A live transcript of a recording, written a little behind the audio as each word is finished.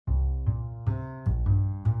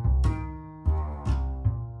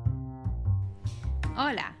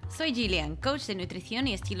Hola, soy Gillian, coach de nutrición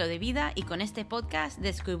y estilo de vida, y con este podcast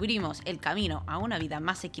descubrimos el camino a una vida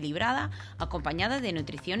más equilibrada acompañada de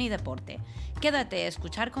nutrición y deporte. Quédate a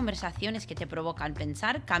escuchar conversaciones que te provocan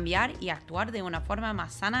pensar, cambiar y actuar de una forma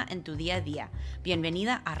más sana en tu día a día.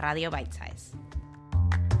 Bienvenida a Radio Bite Size.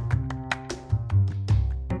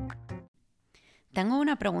 Tengo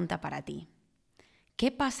una pregunta para ti. ¿Qué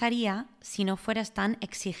pasaría si no fueras tan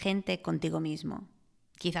exigente contigo mismo?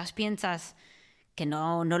 Quizás piensas que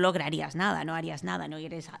no lograrías nada, no harías nada, no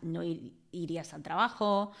irías al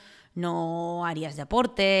trabajo, no harías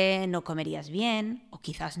deporte, no comerías bien, o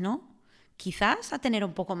quizás no. Quizás a tener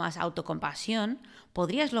un poco más autocompasión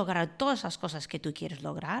podrías lograr todas las cosas que tú quieres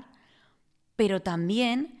lograr, pero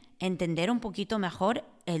también entender un poquito mejor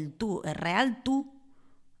el tú, el real tú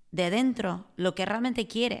de dentro, lo que realmente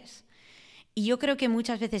quieres. Y yo creo que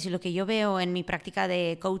muchas veces, y lo que yo veo en mi práctica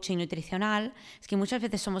de coaching nutricional, es que muchas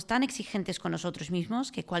veces somos tan exigentes con nosotros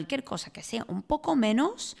mismos que cualquier cosa que sea un poco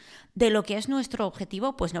menos de lo que es nuestro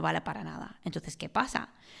objetivo, pues no vale para nada. Entonces, ¿qué pasa?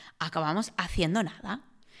 Acabamos haciendo nada.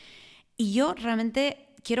 Y yo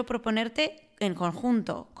realmente quiero proponerte, en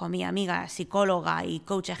conjunto con mi amiga psicóloga y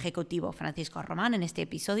coach ejecutivo Francisco Román en este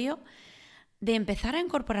episodio, de empezar a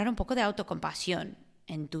incorporar un poco de autocompasión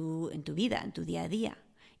en tu vida, en tu día a día.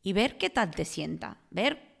 Y ver qué tal te sienta,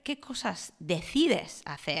 ver qué cosas decides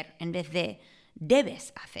hacer en vez de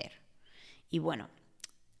debes hacer. Y bueno,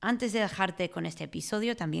 antes de dejarte con este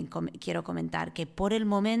episodio, también quiero comentar que por el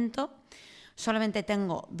momento solamente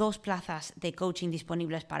tengo 2 plazas de coaching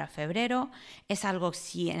disponibles para febrero. Es algo,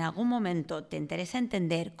 si en algún momento te interesa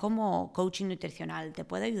entender cómo coaching nutricional te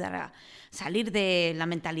puede ayudar a salir de la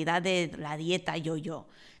mentalidad de la dieta yo-yo,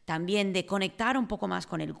 también de conectar un poco más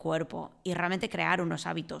con el cuerpo y realmente crear unos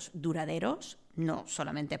hábitos duraderos, no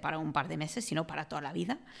solamente para un par de meses, sino para toda la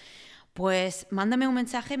vida, pues mándame un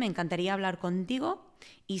mensaje, me encantaría hablar contigo.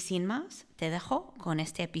 Y sin más, te dejo con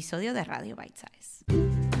este episodio de Radio Bite Size.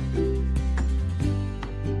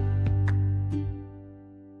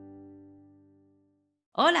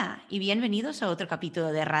 Hola y bienvenidos a otro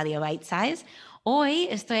capítulo de Radio Bite Size. Hoy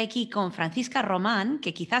estoy aquí con Francisca Román,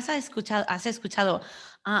 que quizás has escuchado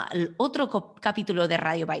el otro capítulo de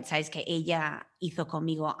Radio Bite Size que ella hizo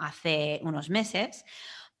conmigo hace unos meses,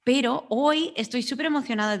 pero hoy estoy súper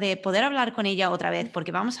emocionada de poder hablar con ella otra vez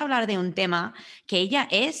porque vamos a hablar de un tema que ella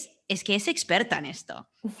es que es experta en esto.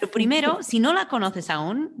 Pero primero, si no la conoces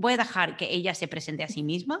aún, voy a dejar que ella se presente a sí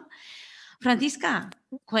misma. Francisca,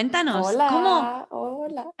 cuéntanos, Hola,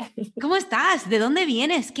 hola. ¿cómo estás? ¿De dónde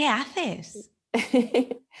vienes? ¿Qué haces?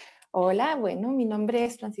 Hola, bueno, mi nombre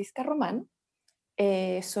es Francisca Román.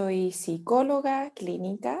 Soy psicóloga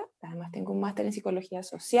clínica, además tengo un máster en psicología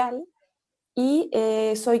social y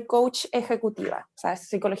soy coach ejecutiva, o sea, es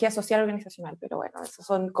psicología social organizacional, pero bueno, eso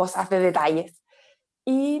son cosas de detalles.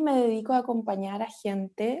 Y me dedico a acompañar a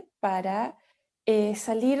gente para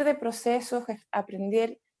salir de procesos,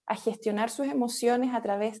 aprender a gestionar sus emociones a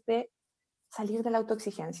través de salir de la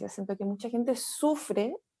autoexigencia. Siento que mucha gente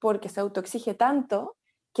sufre porque se autoexige tanto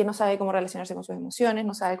que no sabe cómo relacionarse con sus emociones,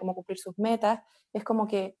 no sabe cómo cumplir sus metas. Es como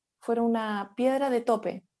que fuera una piedra de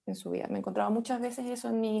tope en su vida. Me encontraba muchas veces eso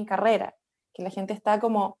en mi carrera, que la gente está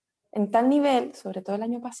como en tal nivel, sobre todo el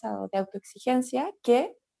año pasado, de autoexigencia,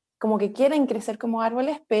 que como que quieren crecer como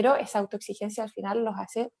árboles, pero esa autoexigencia al final los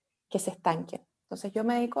hace que se estanquen. Entonces yo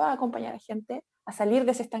me dedico a acompañar a gente a salir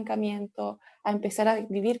de ese estancamiento, a empezar a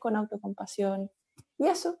vivir con autocompasión. Y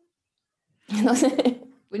eso, no sé.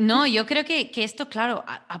 No, yo creo que esto, claro,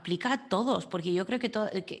 aplica a todos, porque yo creo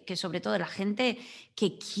que sobre todo la gente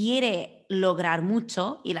que quiere lograr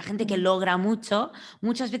mucho y la gente que logra mucho,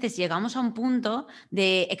 muchas veces llegamos a un punto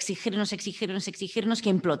de exigirnos que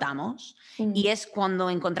implotamos. Y es cuando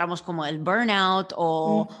encontramos como el burnout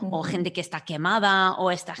o gente que está quemada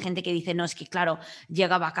o esta gente que dice, no, es que claro,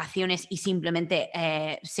 llega a vacaciones y simplemente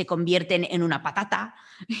se convierten en una patata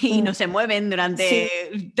y no se mueven durante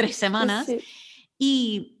Sí, 3 semanas. sí.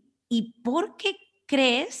 ¿Y por qué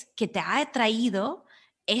crees que te ha atraído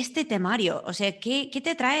este temario? O sea, ¿qué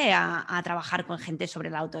te trae a trabajar con gente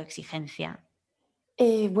sobre la autoexigencia?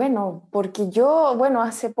 Bueno, porque yo, bueno,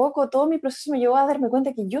 hace poco todo mi proceso me llevó a darme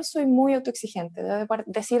cuenta que yo soy muy autoexigente. Debo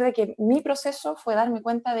decir de que mi proceso fue darme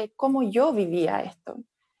cuenta de cómo yo vivía esto.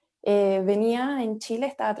 Venía en Chile,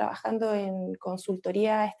 estaba trabajando en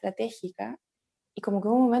consultoría estratégica y como que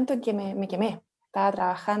hubo un momento en que me quemé. Estaba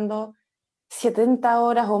trabajando 70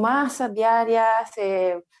 horas o más diarias,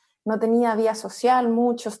 no tenía vida social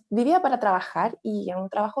mucho, vivía para trabajar y en un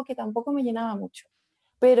trabajo que tampoco me llenaba mucho,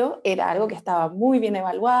 pero era algo que estaba muy bien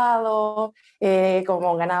evaluado,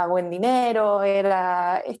 como ganaba buen dinero,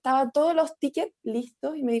 estaba todos los tickets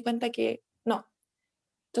listos y me di cuenta que no.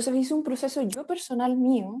 Entonces hice un proceso yo personal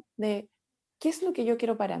mío de qué es lo que yo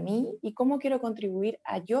quiero para mí y cómo quiero contribuir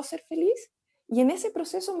a yo ser feliz. Y en ese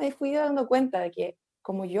proceso me fui dando cuenta de que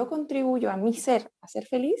como yo contribuyo a mi ser a ser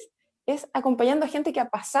feliz, es acompañando a gente que ha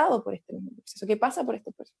pasado por este mismo proceso, que pasa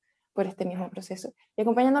por este mismo proceso, y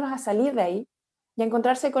acompañándolos a salir de ahí y a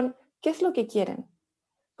encontrarse con qué es lo que quieren.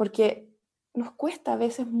 Porque nos cuesta a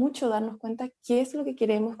veces mucho darnos cuenta qué es lo que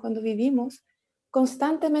queremos cuando vivimos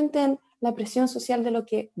constantemente en la presión social de lo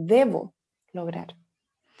que debo lograr,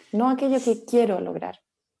 no aquello que quiero lograr.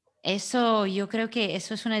 Eso, yo creo que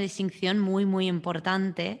eso es una distinción muy, muy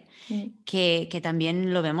importante Mm, que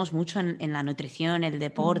también lo vemos mucho en la nutrición, el mm,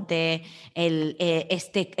 deporte,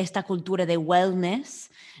 esta cultura de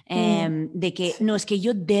wellness, de que no sí, es que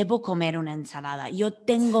yo debo comer una ensalada, yo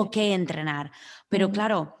tengo sí, que entrenar. Pero mm,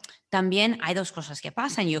 claro, también hay dos cosas que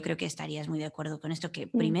pasan. Yo creo que estarías muy de acuerdo con esto, que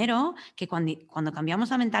mm, primero, que cuando cambiamos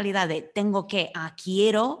la mentalidad de tengo que a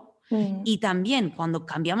quiero, mm, y también cuando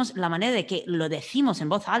cambiamos la manera de que lo decimos en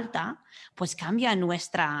voz alta, pues cambia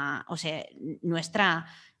nuestra, o sea, nuestra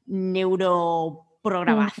mm,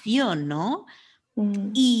 neuroprogramación, ¿no?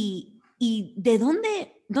 mm, Y ¿de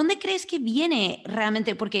dónde crees que viene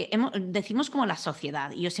realmente? Porque decimos como la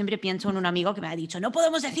sociedad. Y yo siempre pienso en un amigo que me ha dicho, no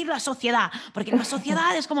podemos decir la sociedad, porque la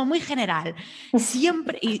sociedad es como muy general.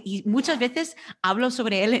 Siempre, y muchas veces hablo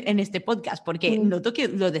sobre él en este podcast, porque mm, noto que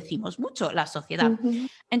lo decimos mucho, la sociedad. mm,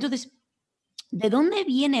 Entonces, ¿de dónde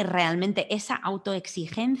viene realmente esa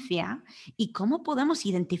autoexigencia y cómo podemos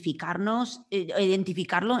identificarlo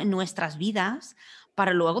en nuestras vidas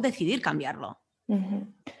para luego decidir cambiarlo? mm.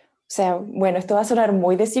 O sea, bueno, esto va a sonar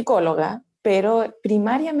muy de psicóloga, pero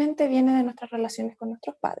primariamente viene de nuestras relaciones con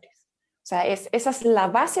nuestros padres. O sea, esa es la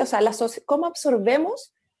base, o sea, cómo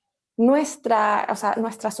absorbemos nuestra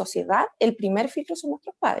sociedad. El primer filtro son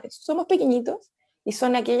nuestros padres. Somos pequeñitos y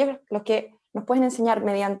son aquellos los que nos pueden enseñar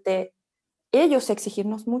mediante ellos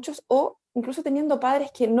exigirnos muchos o incluso teniendo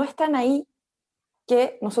padres que no están ahí,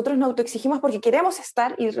 que nosotros nos autoexigimos porque queremos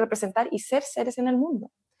estar y representar y ser seres en el mundo.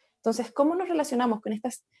 Entonces, ¿cómo nos relacionamos con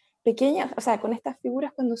estas pequeñas, o sea, con estas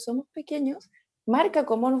figuras cuando somos pequeños? Marca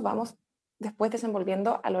cómo nos vamos después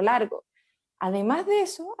desenvolviendo a lo largo. Además de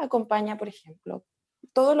eso, acompaña, por ejemplo,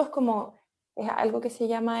 todos los como, es algo que se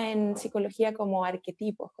llama en psicología como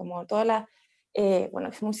arquetipos, como todas las, bueno,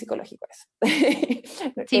 es muy psicológico eso.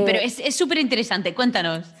 Sí, pero es súper interesante.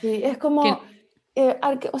 Cuéntanos. Sí, es como,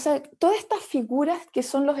 Que, o sea, todas estas figuras que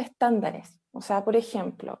son los estándares. O sea, por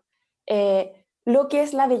ejemplo, lo que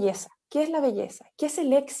es la belleza. ¿Qué es la belleza? ¿Qué es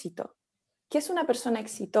el éxito? ¿Qué es una persona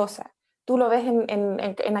exitosa? Tú lo ves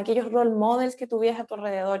en aquellos role models que tú ves a tu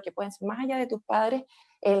alrededor, que pueden ser más allá de tus padres,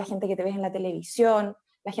 la gente que te ves en la televisión,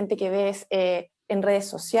 la gente que ves en redes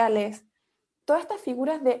sociales. Todas estas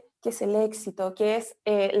figuras de qué es el éxito, qué es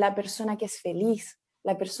la persona que es feliz,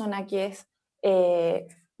 la persona que es eh,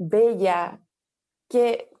 bella,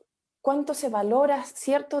 que cuánto se valora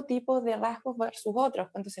cierto tipo de rasgos versus otros,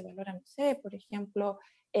 cuánto se valora, no sé, por ejemplo,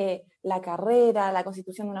 la carrera, la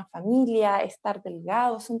constitución de una familia, estar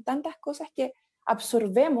delgado, son tantas cosas que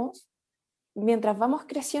absorbemos mientras vamos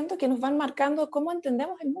creciendo que nos van marcando cómo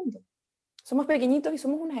entendemos el mundo. Somos pequeñitos y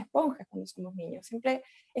somos unas esponjas cuando somos niños. Siempre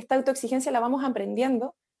esta autoexigencia la vamos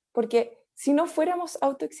aprendiendo porque si no fuéramos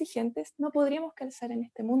autoexigentes no podríamos calzar en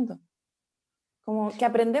este mundo. Como que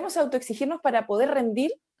aprendemos a autoexigirnos para poder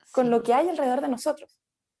rendir con sí. lo que hay alrededor de nosotros,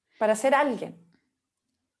 para ser alguien.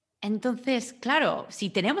 Entonces, claro, si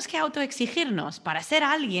tenemos que autoexigirnos para ser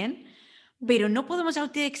alguien, pero no podemos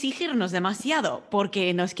autoexigirnos demasiado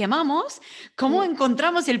porque nos quemamos, ¿cómo Sí.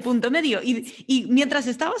 encontramos el punto medio? Y mientras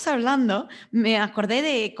estabas hablando, me acordé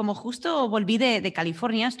de como justo volví de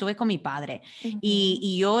California, estuve con mi padre Ujú,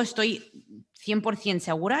 y yo estoy 100%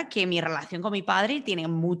 segura que mi relación con mi padre tiene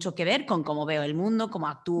mucho que ver con cómo veo el mundo, cómo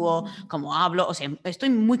actúo, ujú, cómo hablo, o sea,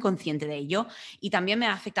 estoy muy consciente de ello y también me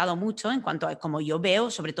ha afectado mucho en cuanto a cómo yo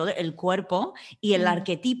veo sobre todo el cuerpo y el mm,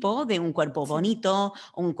 arquetipo de un cuerpo sí, bonito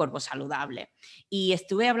o un cuerpo saludable. Y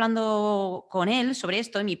estuve hablando con él sobre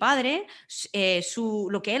esto y mi padre,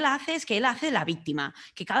 lo que él hace es que él hace la víctima,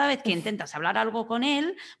 que cada vez que intentas hablar algo con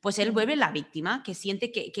él, pues él vuelve mm, la víctima, que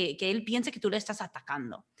siente que él piensa que tú le estás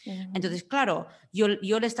atacando. ujú, Entonces, claro, yo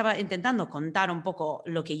le estaba intentando contar un poco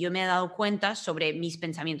lo que yo me he dado cuenta sobre mis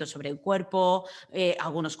pensamientos sobre el cuerpo,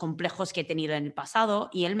 algunos complejos que he tenido en el pasado,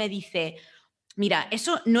 y él me dice, mira,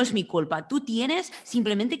 eso no es mi culpa, tú tienes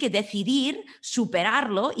simplemente que decidir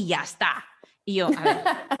superarlo y ya está. Y yo, a ver,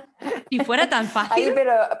 si fuera tan fácil, Ahí,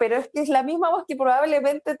 pero es que es la misma voz que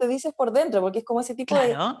probablemente te dices por dentro, porque es como ese tipo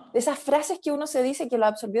claro, de esas frases que uno se dice que lo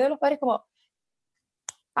absorbió de los padres, como,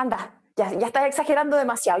 anda. ya estás exagerando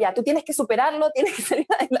demasiado, ya, tú tienes que superarlo, tienes que salir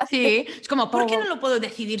adelante. Sí, es como, ¿por qué no Como, lo puedo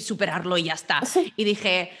decidir superarlo y ya está? sí. Y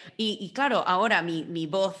dije, y claro, ahora mi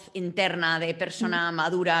voz interna de Mm, persona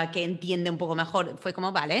madura que entiende un poco mejor fue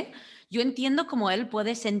como, vale, yo entiendo cómo él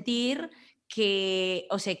puede sentir que,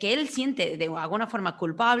 o sea, que él siente de alguna forma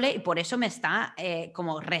culpable y por eso me está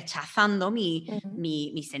como rechazando mm,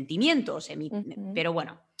 mis sentimientos. ujú, Pero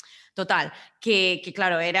bueno, total, que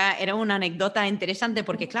claro, era una anécdota interesante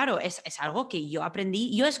porque mm, claro, es algo que yo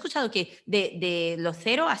aprendí. Yo he escuchado que de los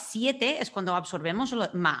 0 a 7 es cuando absorbemos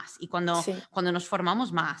más y sí, cuando nos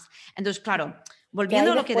formamos más. Entonces, claro, que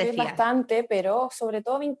volviendo hay a lo que después decías. bastante, pero sobre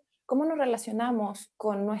todo cómo nos relacionamos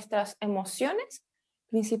con nuestras emociones,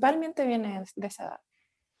 principalmente viene de esa edad.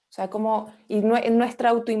 O sea, cómo, y en nuestra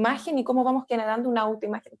autoimagen y cómo vamos generando una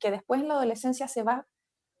autoimagen que después en la adolescencia se va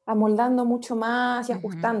amoldando mucho más y Ujú,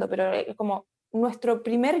 ajustando, pero como nuestro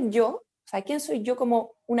primer yo, o sea, ¿quién soy yo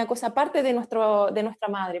como una cosa aparte de nuestra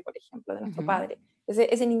madre, por ejemplo, de nuestro ujú. padre?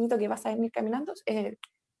 Ese niñito que vas a venir caminando,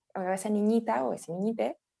 o esa niñita o ese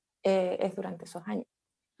niñite, es durante esos años.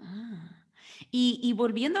 Ah. Y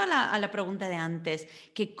volviendo a la pregunta de antes,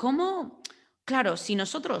 que cómo, claro, si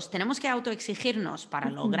nosotros tenemos que autoexigirnos para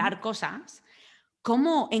Ujú. lograr cosas,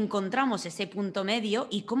 ¿cómo encontramos ese punto medio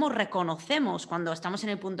y cómo reconocemos cuando estamos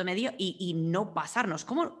en el punto medio y no pasarnos?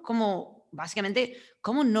 Básicamente,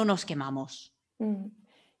 cómo no nos quemamos? Mm.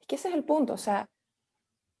 Es que ese es el punto, o sea,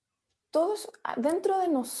 todos dentro de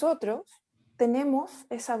nosotros tenemos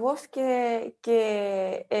esa voz que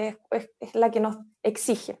es la que nos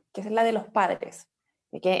exige, que es la de los padres,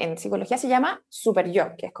 y que en psicología se llama super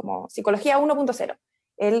yo, que es como psicología 1.0,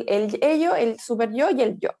 ello, el super yo y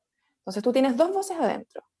el yo. Entonces tú tienes dos voces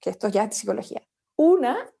adentro, que esto ya es psicología.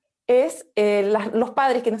 Una es los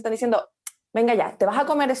padres que nos están diciendo, venga ya, te vas a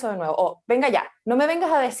comer eso de nuevo, o venga ya, no me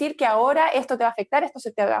vengas a decir que ahora esto te va a afectar, esto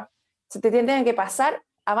se te tiene que pasar,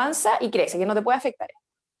 avanza y crece, que no te puede afectar.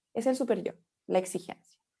 Es el super yo, la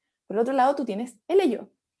exigencia. Por el otro lado, tú tienes el ello,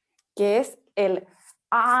 que es el,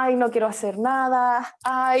 ay, no quiero hacer nada,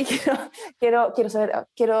 ay,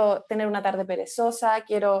 quiero tener una tarde perezosa,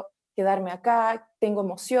 quiero quedarme acá, tengo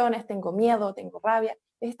emociones, tengo miedo, tengo rabia,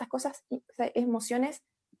 estas cosas, emociones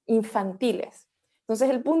infantiles. Entonces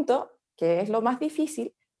el punto, que es lo más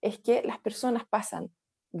difícil, es que las personas pasan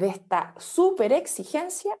de esta super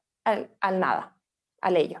exigencia al nada,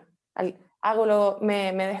 al ello.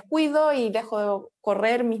 Me descuido y dejo de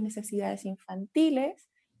correr mis necesidades infantiles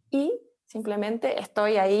y simplemente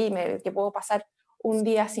estoy ahí, que puedo pasar un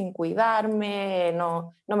día sin cuidarme,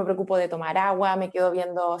 no me preocupo de tomar agua, me quedo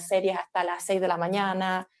viendo series hasta las 6 de la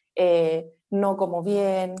mañana, no como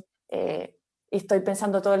bien, y estoy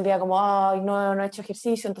pensando todo el día como, ay, no he hecho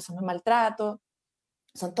ejercicio, entonces me maltrato.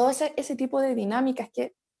 Son todo ese tipo de dinámicas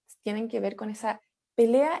que tienen que ver con esa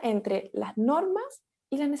pelea entre las normas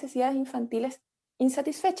y las necesidades infantiles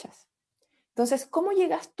insatisfechas. Entonces, ¿cómo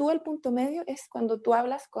llegas tú al punto medio? Es cuando tú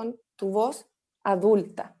hablas con tu voz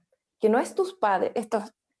adulta, que no es tus padres. Esto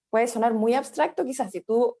puede sonar muy abstracto, quizás si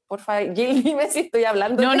tú, por favor, Jill, dime si estoy No,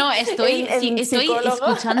 hablándote no, sí, en estoy psicólogo.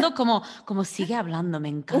 escuchando como sigue hablando, me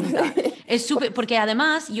encanta. Es súper, porque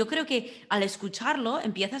además yo creo que al escucharlo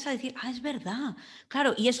empiezas a decir, es verdad,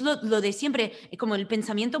 claro, y es lo de siempre, como el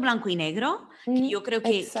pensamiento blanco y negro, que yo creo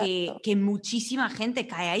Exacto. que muchísima gente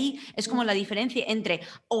cae ahí, es como Mm. la diferencia entre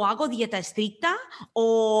o hago dieta estricta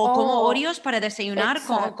o como Oh, Oreos para desayunar,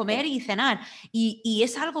 comer exacto. y cenar. Y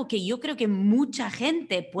es algo que yo creo que mucha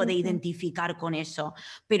gente puede Ujú. identificar con eso.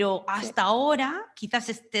 Pero Sí. hasta ahora, quizás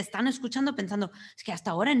te están escuchando pensando, es que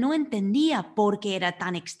hasta ahora no entendía por qué era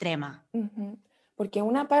tan extrema. Ujú. Porque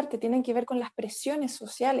una parte tiene que ver con las presiones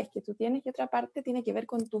sociales que tú tienes y otra parte tiene que ver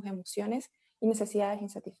con tus emociones y necesidades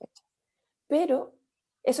insatisfechas. Pero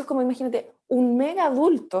eso es como, imagínate, un mega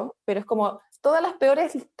adulto, pero es como todas las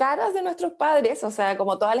peores caras de nuestros padres, o sea,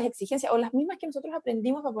 como todas las exigencias, o las mismas que nosotros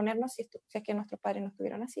aprendimos a ponernos si es que nuestros padres no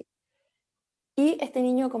estuvieron así. Y este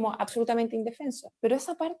niño como absolutamente indefenso. Pero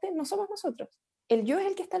esa parte no somos nosotros. El yo es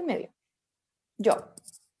el que está en medio. Yo,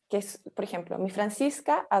 que es, por ejemplo, mi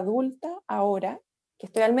Francisca adulta ahora, que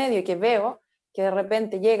estoy al medio y que veo que de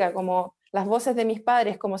repente llega como las voces de mis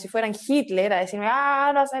padres como si fueran Hitler a decirme,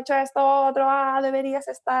 no has hecho esto otro, deberías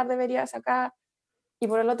estar, deberías acá. Y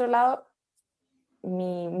por el otro lado,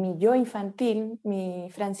 mi yo infantil, mi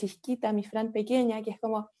Francisquita, mi Fran pequeña, que es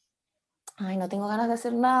como, ay, no tengo ganas de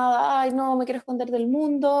hacer nada, ay, no, me quiero esconder del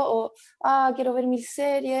mundo, o, quiero ver mis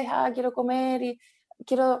series, quiero comer, y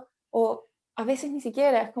quiero, o a veces ni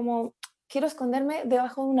siquiera, es como, quiero esconderme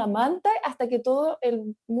debajo de una manta hasta que todo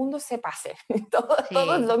el mundo se pase, todo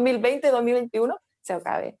el Sí. 2020, 2021 se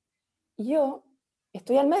acabe. Y yo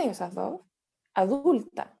estoy al medio de esas dos,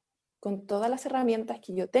 adulta. con todas las herramientas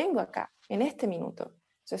que yo tengo acá, en este minuto.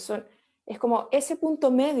 Entonces es como ese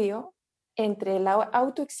punto medio entre la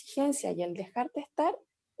autoexigencia y el dejarte estar,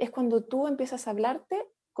 es cuando tú empiezas a hablarte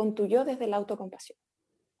con tu yo desde la autocompasión.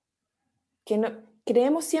 Que no,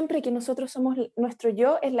 creemos siempre que nosotros somos, nuestro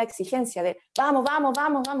yo es la exigencia de vamos, vamos,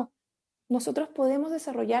 vamos, vamos. Nosotros podemos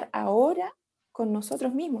desarrollar ahora con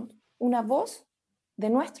nosotros mismos una voz de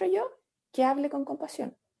nuestro yo que hable con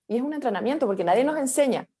compasión. Y es un entrenamiento porque nadie nos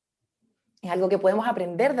enseña. Es algo que podemos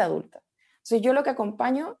aprender de adultos. Entonces yo lo que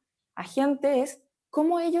acompaño a gente es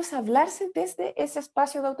cómo ellos hablarse desde ese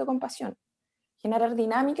espacio de autocompasión. Generar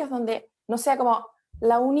dinámicas donde no sea como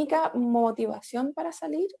la única motivación para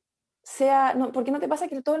salir, sea, no, porque no te pasa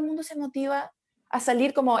que todo el mundo se motiva a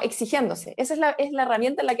salir como exigiéndose. Esa es la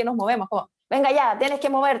herramienta en la que nos movemos, como, venga ya, tienes que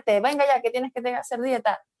moverte, venga ya, que tienes que hacer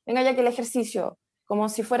dieta, venga ya que el ejercicio, como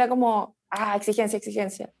si fuera como, exigencia,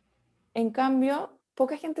 exigencia. En cambio,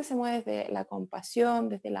 poca gente se mueve desde la compasión,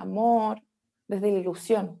 desde el amor, desde la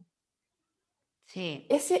ilusión. Sí.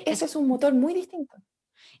 Ese es un motor muy distinto.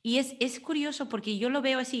 Y es curioso porque yo lo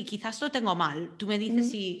veo así, quizás lo tengo mal, tú me dices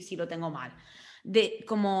si lo tengo mal, de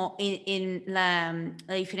como en la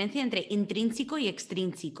diferencia entre intrínseco y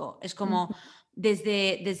extrínseco, es como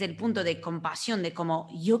desde el punto de compasión, de como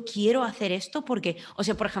yo quiero hacer esto porque, o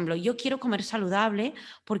sea, por ejemplo, yo quiero comer saludable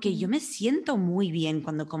porque yo me siento muy bien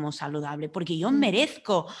cuando como saludable, porque yo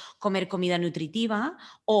merezco comer comida nutritiva,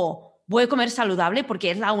 o voy a comer saludable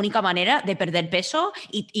porque es la única manera de perder peso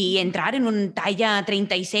y entrar en un talla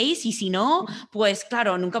 36 y si no, pues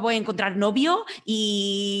claro, nunca voy a encontrar novio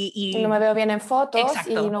Y no me veo bien en fotos.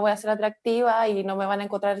 Exacto. Y no voy a ser atractiva y no me van a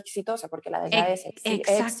encontrar exitosa porque la delgadez es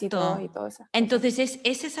éxito Exacto. y todas esas cosas. Entonces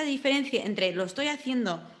es esa diferencia entre lo estoy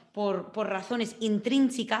haciendo por razones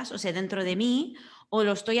intrínsecas, o sea, dentro de mí, o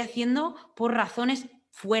lo estoy haciendo por razones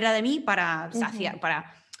fuera de mí para saciar,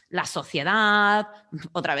 para la sociedad,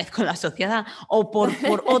 otra vez con la sociedad, o por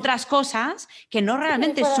otras cosas que no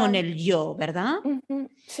realmente son el yo, ¿verdad?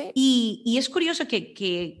 Sí. Y es curioso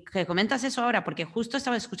que comentas eso ahora, porque justo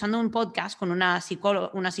estaba escuchando un podcast con una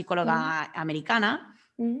psicóloga americana,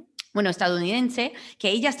 bueno, estadounidense,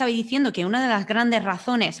 que ella estaba diciendo que una de las grandes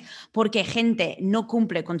razones por qué gente no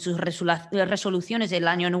cumple con sus resoluciones del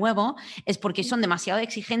año nuevo es porque son demasiado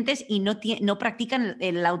exigentes y no practican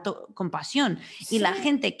la autocompasión. Y la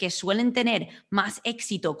gente que suelen tener más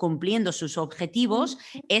éxito cumpliendo sus objetivos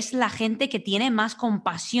es la gente que tiene más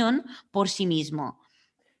compasión por sí mismo.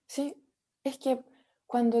 Sí, es que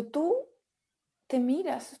cuando tú te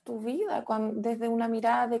miras tu vida desde una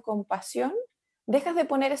mirada de compasión, dejas de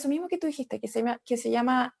poner eso mismo que tú dijiste, que se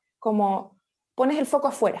llama como pones el foco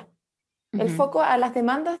afuera, el foco a las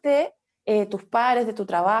demandas de tus pares, de tu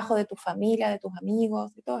trabajo, de tu familia, de tus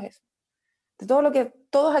amigos, de todo eso. De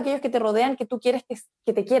todos aquellos que te rodean, que tú quieres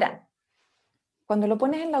que te quieran. Cuando lo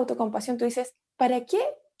pones en la autocompasión, tú dices, ¿para qué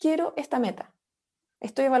quiero esta meta?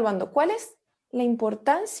 Estoy evaluando cuál es la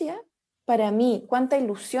importancia para mí, cuánta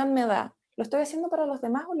ilusión me da. ¿Lo estoy haciendo para los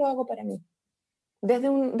demás o lo hago para mí? Desde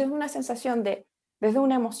una sensación desde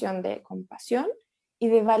una emoción de compasión y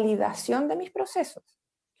de validación de mis procesos.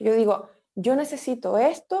 Yo digo, yo necesito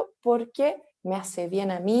esto porque me hace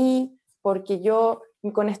bien a mí, porque yo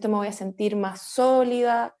con esto me voy a sentir más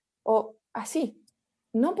sólida, o así.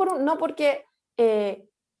 No porque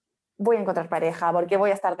voy a encontrar pareja, porque voy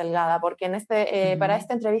a estar delgada, porque para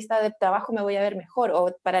esta entrevista de trabajo me voy a ver mejor,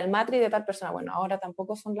 o para el matri de tal persona. Bueno, ahora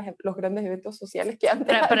tampoco son los grandes eventos sociales que antes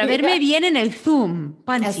Para verme bien en el Zoom,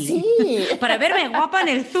 Panchi. Así. Para verme guapa en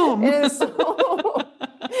el Zoom. En el Zoom.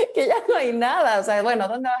 Que ya no hay nada. O sea, bueno,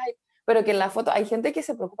 ¿dónde vas a ir? Pero que en la foto, hay gente que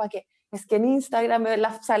se preocupa que es que en Instagram me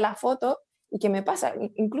sale la foto y que me pasa.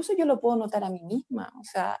 Incluso yo lo puedo notar a mí misma. O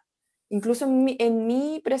sea, incluso en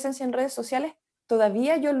mi presencia en redes sociales,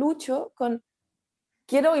 todavía yo lucho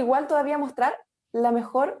quiero igual todavía mostrar la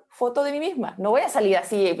mejor foto de mí misma. No voy a salir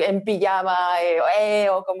así en pijama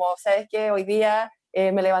o como, ¿sabes qué? Hoy día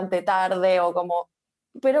me levanté tarde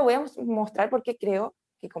pero voy a mostrar porque creo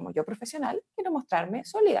que como yo profesional quiero mostrarme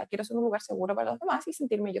sólida, quiero ser un lugar seguro para los demás y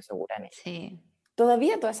sentirme yo segura en él. Sí.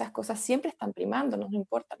 Todavía todas esas cosas siempre están primando, no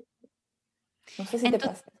importan. No sé si te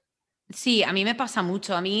pasa. Sí, a mí me pasa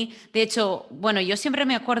mucho. A mí, de hecho, bueno, yo siempre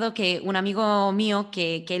me acuerdo que un amigo mío,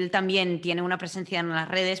 que él también tiene una presencia en las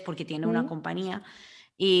redes porque tiene una compañía,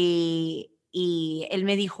 y él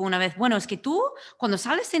me dijo una vez, bueno, es que tú cuando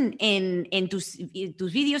sales en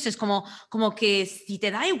tus vídeos es como que si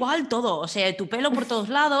te da igual todo, o sea, tu pelo por todos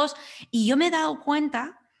lados, y yo me he dado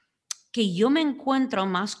cuenta que yo me encuentro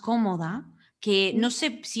más cómoda, que no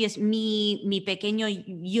sé si es mi pequeño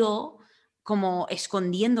yo como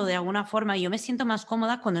escondiendo de alguna forma. Yo me siento más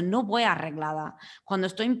cómoda cuando no voy arreglada, cuando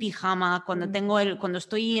estoy en pijama, Mm, cuando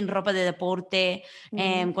estoy en ropa de deporte,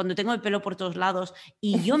 mm. cuando tengo el pelo por todos lados.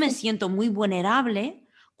 Y yo me siento muy vulnerable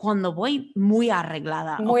cuando voy muy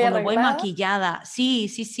arreglada o Muy cuando voy arreglada. maquillada. Sí,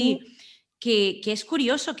 sí, Mm, sí. Que es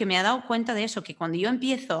curioso que me he dado cuenta de eso, que cuando yo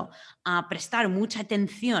empiezo a prestar mucha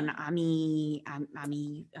atención a mi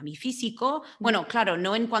físico, mm. bueno, claro,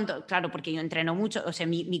 no en cuanto, claro, porque yo entreno mucho, o sea,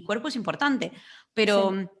 mi cuerpo es importante, pero,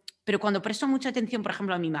 Sí. pero cuando presto mucha atención, por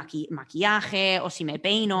ejemplo, a mi maquillaje o si me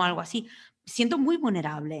peino o algo Mm, así, siento muy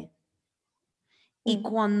vulnerable. Y mm. Es que es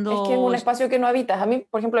cuando... un espacio que no habitas. A mí,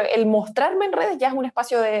 por ejemplo, el mostrarme en redes ya es un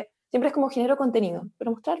espacio de... Siempre es como genero contenido, pero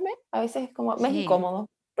mostrarme a veces es como... Me es Sí, incómodo.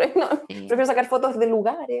 No, sí. prefiero sacar fotos de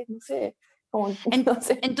lugares, no sé. Como, no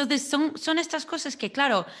sé. Entonces, son estas cosas que,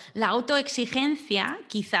 claro, la autoexigencia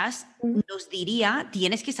quizás Mm, nos diría,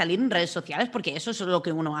 tienes que salir en redes sociales porque eso es lo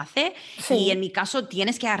que uno hace y en sí, mi caso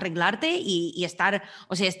tienes que arreglarte y estar,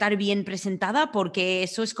 o sea, estar bien presentada porque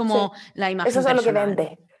eso es como sí. la Eso imagen es lo que personal.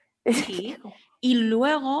 vende. Sí. Y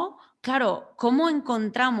luego, claro, ¿cómo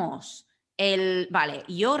encontramos vale,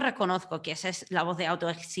 yo reconozco que esa es la voz de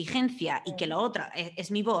autoexigencia y que la otra es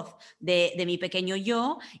mi voz de mi pequeño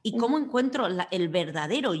yo, y cómo Mm, encuentro el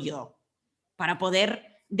verdadero yo para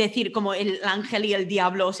poder decir como el ángel y el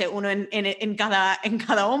diablo, o sea, uno en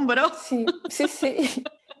cada hombro? sí, sí, sí.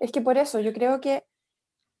 Es que por eso yo creo que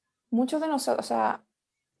muchos de nosotros, o sea,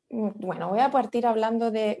 bueno, voy a partir hablando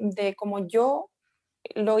de cómo yo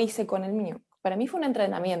lo hice con el mío. Para mí fue un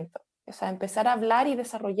entrenamiento. O sea, empezar a hablar y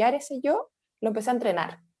desarrollar ese yo, lo empecé a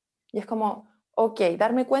entrenar. Y es como, ok,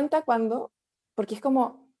 darme cuenta cuando, porque es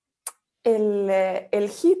como el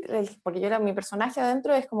Hitler, porque yo era mi personaje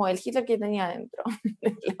adentro, es como el Hitler que tenía adentro,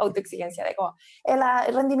 la autoexigencia, de como el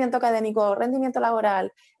rendimiento académico, rendimiento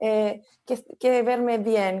laboral, que verme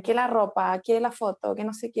bien, que la ropa, que la foto, que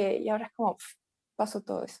no sé qué, y ahora es como, paso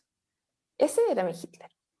todo eso. Ese era mi Hitler.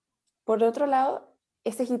 Por otro lado,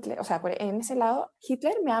 ese Hitler, o sea, en ese lado,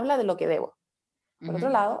 Hitler me habla de lo que debo. Por otro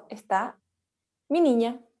Ujú. lado está mi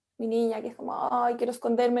niña que es como, ay, quiero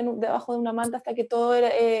esconderme debajo de una manta hasta que todo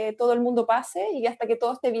el mundo pase y hasta que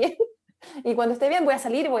todo esté bien. Y cuando esté bien voy a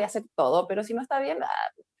salir y voy a hacer todo, pero si no está bien,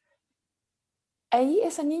 ahí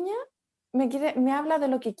esa niña me habla de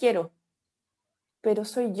lo que quiero, pero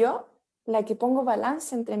soy yo la que pongo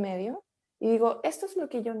balance entre medio y digo, esto es lo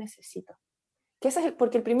que yo necesito. Que ese es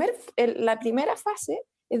porque la primera fase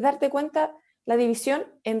es darte cuenta la división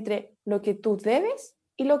entre lo que tú debes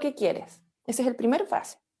y lo que quieres. Ese es el primer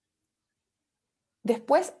fase.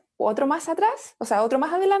 Después, otro más atrás, o sea, otro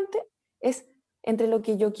más adelante, es entre lo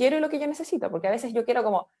que yo quiero y lo que yo necesito, porque a veces yo quiero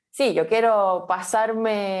como, sí, yo quiero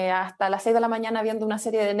pasarme hasta las 6 de la mañana viendo una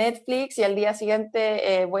serie de Netflix y al día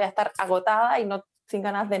siguiente voy a estar agotada y no sin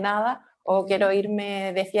ganas de nada, o quiero Ujú.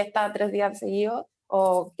 irme de fiesta 3 días seguidos,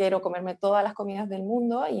 o quiero comerme todas las comidas del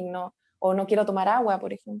mundo y no, o no quiero tomar agua,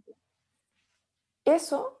 por ejemplo.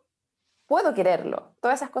 Eso puedo quererlo.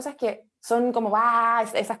 Todas esas cosas que son como, va,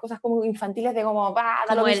 esas cosas como infantiles de como, va,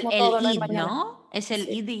 da lo Como mismo el todo, no hay id, mañana. ¿no? Es el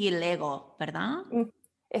Sí. id y el ego, ¿verdad? Mm.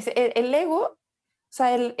 El ego, o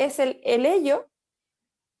sea, es el ello,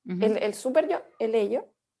 Ujú, el super yo, el ello,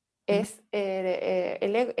 ujú. es,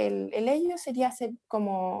 el ello sería ser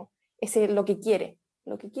como ese, lo que quiere,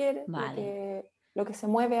 Vale. lo que se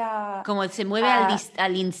mueve Como se mueve a,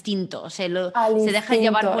 al instinto, al se deja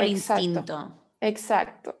llevar instinto, por exacto, instinto.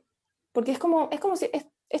 exacto. Porque es como si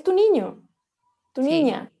es tu Sí,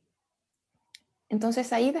 niña.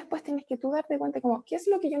 Entonces ahí después tienes que tú darte cuenta como, ¿qué es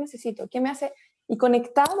lo que yo necesito? ¿Qué me hace? Y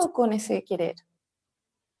conectado con ese querer.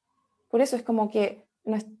 Por eso es como que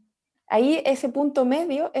ahí ese punto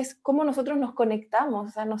medio es cómo nosotros nos conectamos.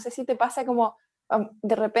 O sea, no sé si te pasa como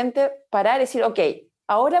de repente parar y decir, ok,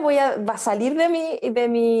 ahora va a salir de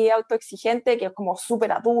mi autoexigente, que es como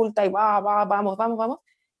súper adulta y vamos, vamos, vamos,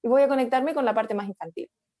 y voy a conectarme con la parte más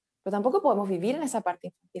infantil. Pero tampoco podemos vivir en esa parte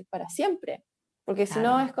infantil para siempre, porque si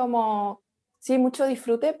no claro. es como, sí, mucho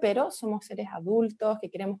disfrute, pero somos seres adultos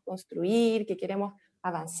que queremos construir, que queremos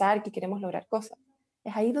avanzar, que queremos lograr cosas.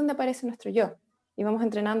 Es ahí donde aparece nuestro yo. Y vamos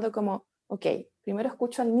entrenando como, ok, primero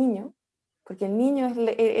escucho al niño, porque el niño es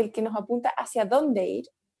el que nos apunta hacia dónde ir,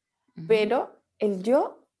 Ujú. pero el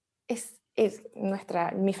yo es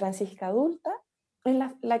mi Francisca adulta, es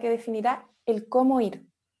la que definirá el cómo ir.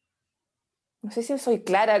 No sé si soy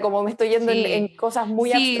clara, como me estoy yendo en Sí, cosas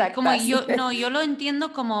muy sí, como abstractas. yo, no, yo lo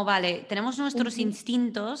entiendo como, vale, tenemos nuestros Ujú.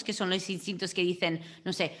 instintos, que son los instintos que dicen,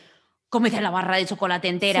 no sé, cómete la barra de chocolate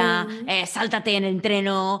entera, Sí. sáltate en el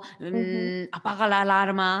entreno, Ujú. apaga la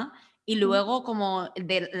alarma. Y luego, como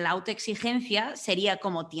de la autoexigencia, sería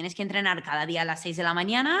como tienes que entrenar cada día a las 6 de la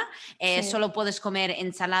mañana, Sí. solo puedes comer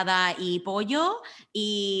ensalada y pollo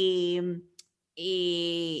y,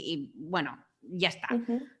 y bueno, ya está.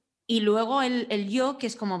 Ujú, Y luego el yo, que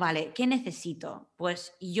es como, vale, ¿qué necesito?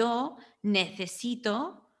 Pues yo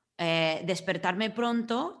necesito despertarme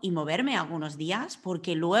pronto y moverme algunos días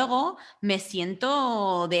porque luego me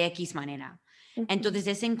siento de X manera. ujú, Entonces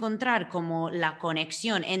es encontrar como la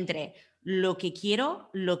conexión entre lo que quiero,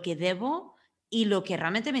 lo que debo y lo que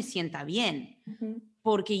realmente me sienta bien. ujú.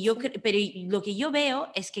 Porque Sí. pero lo que yo veo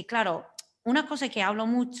es que, claro, una cosa que hablo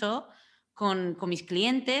mucho con mis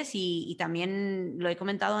clientes y también lo he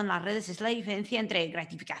comentado en las redes es la diferencia entre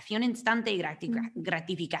gratificación instante y Ujú,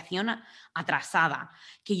 gratificación atrasada,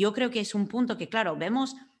 que yo creo que es un punto que, claro,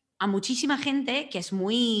 vemos a muchísima gente que es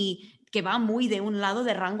que va muy de un lado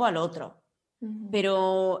de rango al otro. ujú.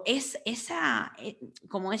 Pero es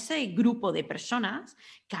como ese grupo de personas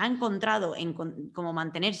que ha encontrado cómo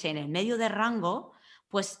mantenerse en el medio de rango,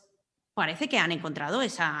 pues parece que han encontrado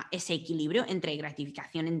ese equilibrio entre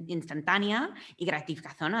gratificación instantánea y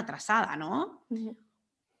gratificación atrasada, ¿no? Ujú.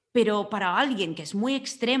 Pero para alguien que es muy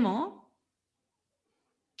extremo,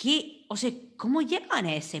 o sea, ¿cómo llegan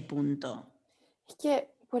a ese punto? Es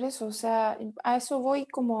que por eso, o sea, a eso voy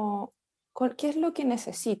como, ¿qué es lo que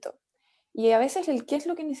necesito? Y a veces el qué es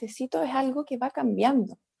lo que necesito es algo que va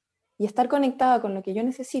cambiando. Y estar conectada con lo que yo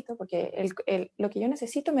necesito, porque lo que yo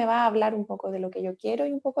necesito me va a hablar un poco de lo que yo quiero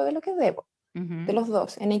y un poco de lo que debo, de Ujú. los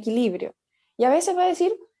dos, en equilibrio. Y a veces va a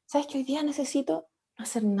decir, ¿sabes qué? Hoy día necesito no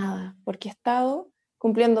hacer nada, porque he estado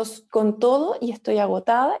cumpliendo con todo y estoy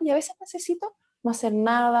agotada, y a veces necesito no hacer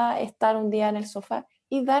nada, estar un día en el sofá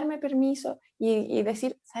y darme permiso y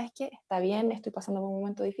decir, ¿sabes qué? Está bien, estoy pasando por un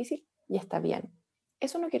momento difícil y está bien.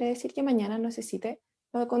 Eso no quiere decir que mañana necesite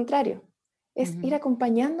lo contrario, es ir Ujú.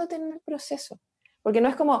 acompañándote en el proceso, porque no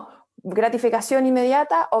es como gratificación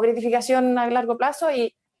inmediata o gratificación a largo plazo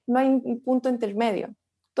y no hay un punto intermedio.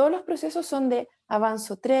 Todos los procesos son de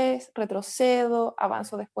avanzo 3, retrocedo,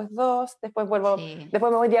 avanzo después 2, después vuelvo, Sí,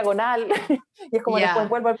 después me voy diagonal y es como después ya.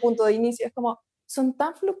 vuelvo al punto de inicio. Es como, son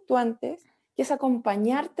tan fluctuantes que es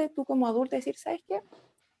acompañarte tú como adulto y decir, ¿sabes qué?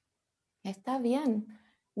 Está bien,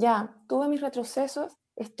 ya, tuve mis retrocesos,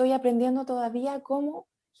 estoy aprendiendo todavía cómo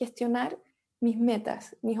gestionar mis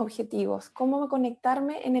metas, mis objetivos, cómo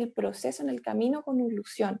conectarme en el proceso, en el camino con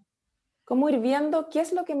ilusión, cómo ir viendo qué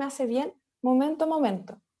es lo que me hace bien momento a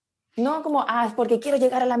momento. No como, es porque quiero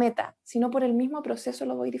llegar a la meta, sino por el mismo proceso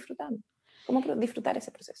lo voy disfrutando. ¿Cómo disfrutar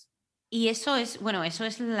ese proceso? Y eso es, bueno, eso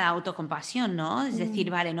es la autocompasión, ¿no? Es decir,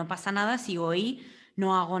 Mm, vale, no pasa nada si hoy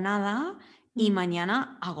no hago nada y mm,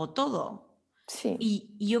 mañana hago todo. sí,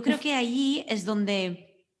 Y yo creo que allí es donde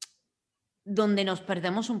nos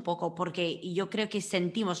perdemos un poco, porque yo creo que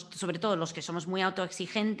sentimos, sobre todo los que somos muy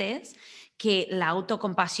autoexigentes, que la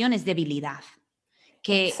autocompasión es debilidad.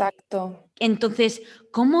 Que exacto. entonces,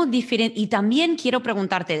 ¿cómo y también quiero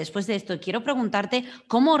preguntarte, después de esto, quiero preguntarte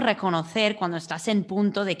cómo reconocer cuando estás en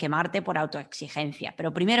punto de quemarte por autoexigencia.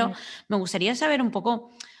 Pero primero, Mm, me gustaría saber un poco,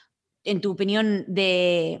 en tu opinión,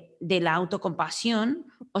 de la autocompasión,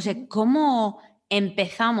 o sea, mm. cómo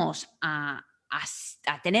empezamos a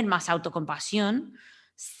tener más autocompasión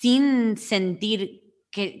sin sentir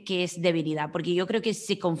que es debilidad, porque yo creo que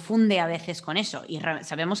se confunde a veces con eso y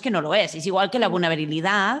sabemos que no lo es. Es igual que la No.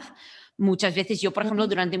 vulnerabilidad. Muchas veces yo, por ejemplo, Mm,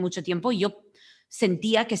 durante mucho tiempo, yo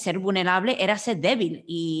sentía que ser vulnerable era ser débil mm.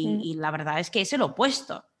 y la verdad es que es el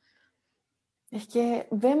opuesto. Es que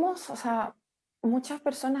vemos, o sea, muchas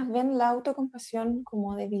personas ven la autocompasión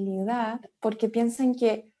como debilidad porque piensan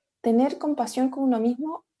que tener compasión con uno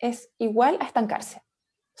mismo es igual a estancarse.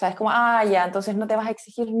 O sea, es como, ya, entonces no te vas a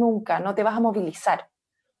exigir nunca, no te vas a movilizar.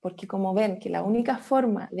 Porque como ven que la única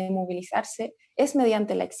forma de movilizarse es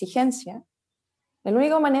mediante la exigencia, la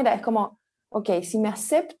única manera es como, ok, si me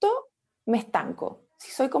acepto, me estanco.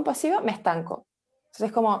 Si soy compasiva, me estanco. Entonces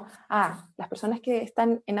es como, las personas que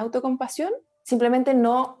están en autocompasión simplemente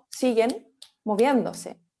no siguen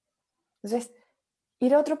moviéndose. Entonces,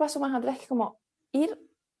 ir a otro paso más atrás es como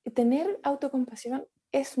tener autocompasión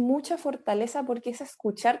es mucha fortaleza porque es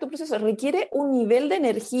escuchar tu proceso. Requiere un nivel de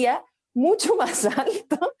energía mucho más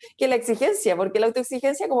alto que la exigencia, porque la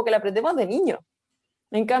autoexigencia como que la aprendemos de niño.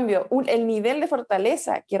 En cambio, el nivel de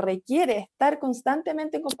fortaleza que requiere estar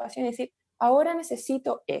constantemente en compasión y decir, ahora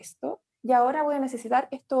necesito esto y ahora voy a necesitar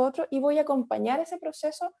esto otro y voy a acompañar ese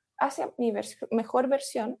proceso hacia mi mejor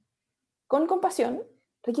versión con compasión,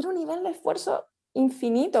 requiere un nivel de esfuerzo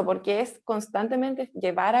infinito porque es constantemente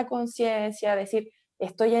llevar a conciencia, decir,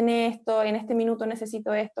 estoy en esto, en este minuto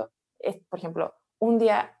necesito esto. Por ejemplo, un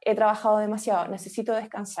día he trabajado demasiado, necesito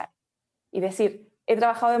descansar. y decir, he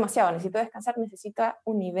trabajado demasiado, necesito descansar, necesita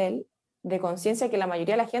un nivel de conciencia que la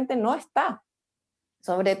mayoría de la gente no está.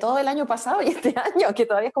 Sobre todo el año pasado y este año, que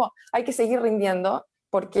todavía es como, hay que seguir rindiendo,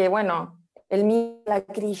 porque bueno, el miedo, la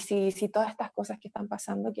crisis y todas estas cosas que están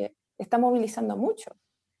pasando, que está movilizando mucho.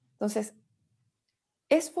 Entonces,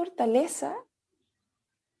 es fortaleza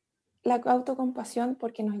la autocompasión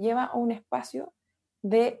porque nos lleva a un espacio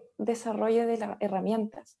de desarrollo de las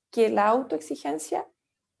herramientas que la autoexigencia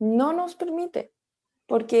no nos permite,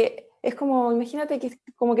 porque es como, imagínate que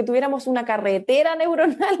como que tuviéramos una carretera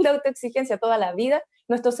neuronal de autoexigencia toda la vida,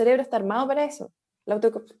 nuestro cerebro está armado para eso.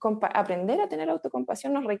 Aprender a tener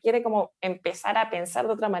autocompasión nos requiere como empezar a pensar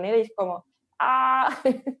de otra manera y es como,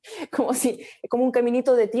 como si, como un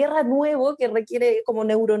caminito de tierra nuevo que requiere como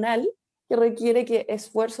neuronal, que requiere que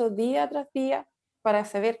esfuerzo día tras día para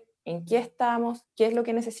saber en qué estamos, qué es lo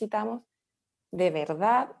que necesitamos, de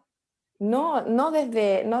verdad. No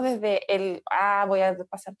desde el, voy a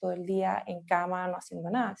pasar todo el día en cama no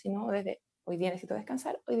haciendo nada, sino desde, hoy día necesito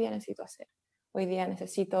descansar, hoy día necesito hacer, hoy día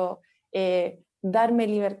necesito darme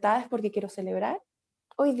libertades porque quiero celebrar,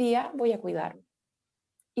 hoy día voy a cuidarme.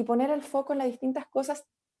 Y poner el foco en las distintas cosas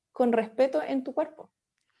con respeto en tu cuerpo.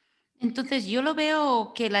 Entonces, yo lo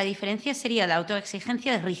veo que la diferencia sería la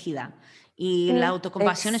autoexigencia es rígida y la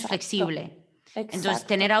autocompasión es Exacto, flexible. Entonces,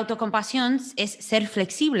 tener exacto, autocompasión es ser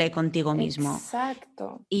flexible contigo mismo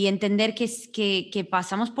exacto. y entender que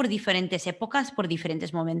pasamos por diferentes épocas, por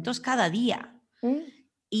diferentes momentos cada día. ¿Mm?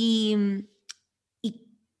 Y, y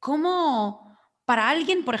cómo, para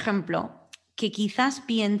alguien, por ejemplo, que quizás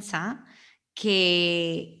piensa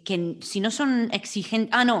que si no son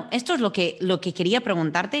exigentes... no, esto es lo que quería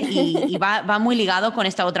preguntarte y va muy ligado con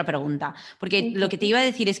esta otra pregunta. Porque lo que te iba a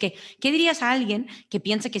decir es que, ¿qué dirías a alguien que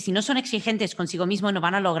piensa que si no son exigentes consigo mismo no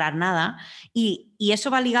van a lograr nada? Y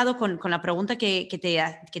eso va ligado con la pregunta que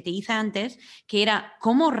te hice antes, que era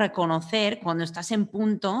cómo reconocer cuando estás en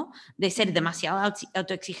punto de ser demasiado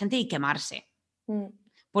autoexigente y quemarse.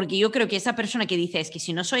 Porque yo creo que esa persona que dice es que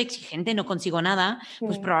si no soy exigente no consigo nada,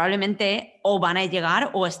 pues probablemente o van a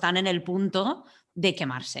llegar o están en el punto de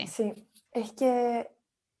quemarse. Sí, es que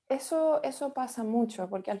eso pasa mucho,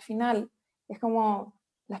 porque al final es como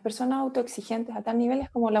las personas autoexigentes a tal nivel es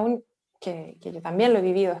como la única, que yo también lo he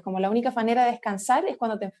vivido, es como la única manera de descansar es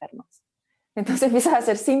cuando te enfermas. Entonces empiezas a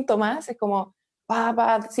hacer síntomas, es como,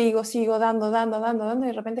 sigo dando, y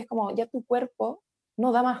de repente es como, ya tu cuerpo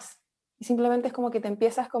no da más. Y simplemente es como que te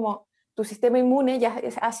empiezas como, tu sistema inmune ya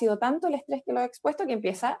ha sido tanto el estrés que lo ha expuesto que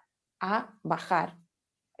empieza a bajar.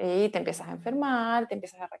 Y te empiezas a enfermar, te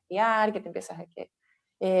empiezas a resfriar,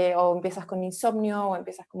 o empiezas con insomnio, o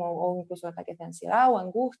empiezas o incluso ataques de ansiedad o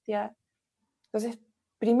angustia. Entonces,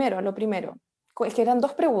 lo primero, es que eran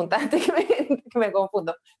dos preguntas antes que me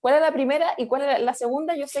confundo. ¿Cuál es la primera y cuál es la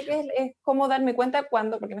segunda? Yo sé que es cómo darme cuenta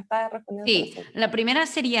cuándo, porque me estaba respondiendo la Sí, segunda. la primera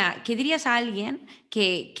sería, ¿qué dirías a alguien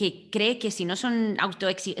que cree que si no son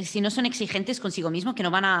si no son exigentes consigo mismo, que no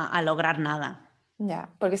van a lograr nada?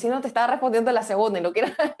 Ya, porque si no te estaba respondiendo la segunda y no quiero,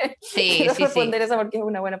 Sí, quiero sí, responder sí. esa porque es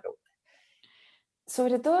una buena pregunta.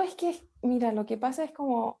 Sobre todo es que, mira, lo que pasa es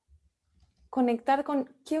como conectar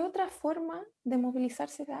con qué otra forma de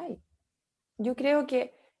movilizarse hay. Yo creo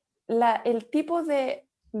que el tipo de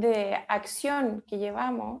acción que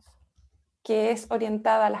llevamos, que es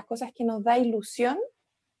orientada a las cosas que nos da ilusión,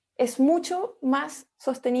 es mucho más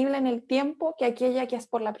sostenible en el tiempo que aquella que es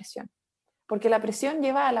por la presión. Porque la presión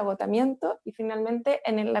lleva al agotamiento y finalmente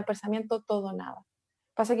en el pensamiento todo nada.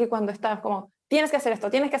 Pasa que cuando estás como, tienes que hacer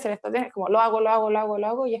esto, como lo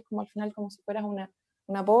hago, y es como al final como si fueras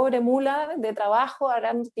una pobre mula de trabajo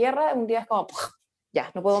arando tierra, un día es como,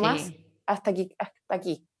 ya, no puedo más, Sí. hasta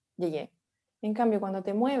aquí llegué. En cambio, cuando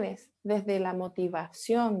te mueves desde la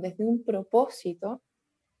motivación, desde un propósito,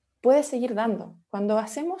 puedes seguir dando. Cuando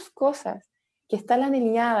hacemos cosas que están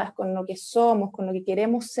alineadas con lo que somos, con lo que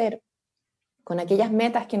queremos ser, con aquellas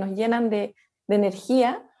metas que nos llenan de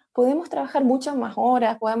energía, podemos trabajar muchas más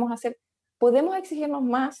horas, podemos exigirnos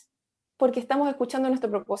más porque estamos escuchando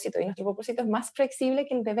nuestro propósito y nuestro propósito es más flexible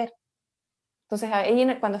que el deber. Entonces, ahí,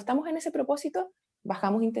 cuando estamos en ese propósito,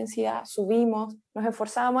 bajamos intensidad, subimos, nos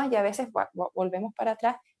esforzamos y a veces volvemos para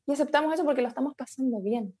atrás y aceptamos eso porque lo estamos pasando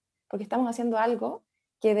bien, porque estamos haciendo algo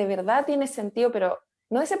que de verdad tiene sentido, pero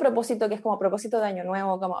no ese propósito que es como propósito de año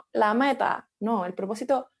nuevo, como la meta, no, el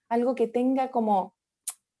propósito, algo que tenga como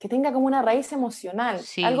una raíz emocional,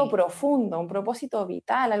 algo Sí. profundo, un propósito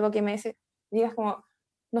vital, algo que digas como,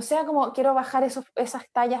 no sea como quiero bajar esas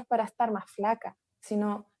tallas para estar más flaca,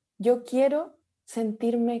 sino yo quiero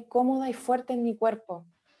sentirme cómoda y fuerte en mi cuerpo,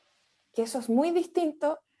 que eso es muy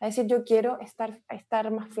distinto a decir yo quiero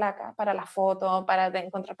estar más flaca para la foto, para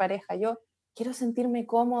encontrar pareja. Yo quiero sentirme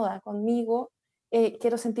cómoda conmigo,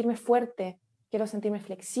 quiero sentirme fuerte, quiero sentirme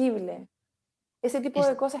flexible. Ese tipo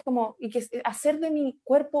de Es- cosas como, y que hacer de mi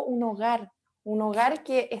cuerpo un hogar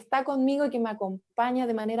que está conmigo y que me acompaña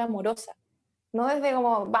de manera amorosa. No desde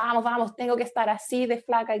como, vamos, vamos, tengo que estar así de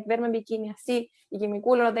flaca y verme en bikini así y que mi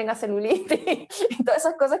culo no tenga celulitis y todas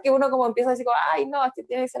esas cosas que uno como empieza a decir, como, ay, no, es que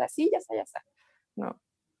tiene que ser así, ya está, ya está. No.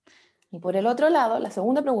 Y por el otro lado, la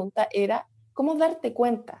segunda pregunta era, ¿cómo darte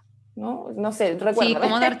cuenta? No, no sé, Sí, recuérdame.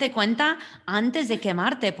 cómo darte cuenta antes de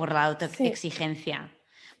quemarte por la Sí, autoexigencia.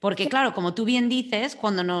 Porque que, claro, como tú bien dices,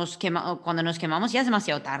 cuando nos quemamos ya es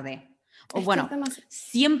demasiado tarde. O es que es bueno, demasiado.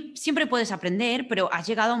 siempre puedes aprender, pero has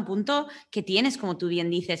llegado a un punto que tienes, como tú bien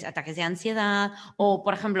dices, ataques de ansiedad o,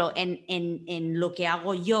 por ejemplo, en lo que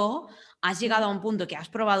hago yo, has llegado a un punto que has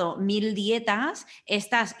probado 1000 dietas,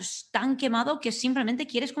 estás tan quemado que simplemente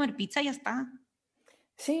quieres comer pizza y ya está.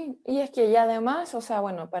 Sí, y es que ya además, o sea,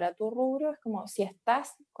 bueno, para tu rubro es como si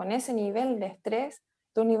estás con ese nivel de estrés,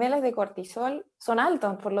 tus niveles de cortisol son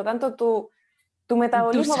altos, por lo tanto tu Tú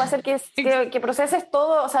metabolismo va a hacer sabes. que proceses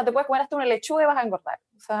todo, o sea, te puedes comer hasta una lechuga y vas a engordar.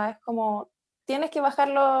 O sea, es como, tienes que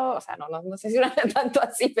bajarlo, o sea, no sé si no es tanto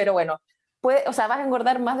así, pero bueno, o sea, vas a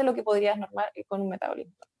engordar más de lo que podrías normal con un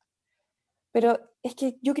metabolismo. Pero es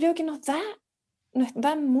que yo creo que nos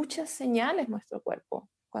dan muchas señales nuestro cuerpo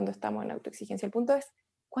cuando estamos en autoexigencia. El punto es,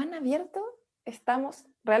 ¿cuán abiertos estamos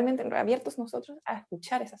realmente abiertos nosotros a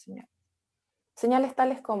escuchar esas señales? Señales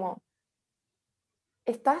tales como,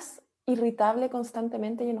 ¿estás irritable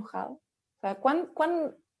constantemente y enojado? O sea,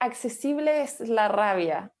 ¿cuán accesible es la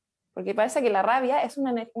rabia? Porque parece que la rabia es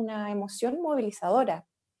una emoción movilizadora,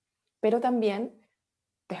 pero también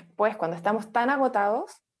después, cuando estamos tan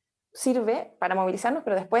agotados, sirve para movilizarnos,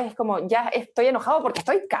 pero después es como, ya estoy enojado porque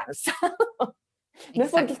estoy cansado. No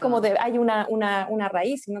es porque es Exacto. como hay una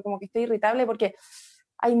raíz, sino como que estoy irritable porque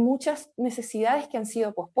hay muchas necesidades que han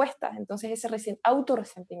sido pospuestas. Entonces ese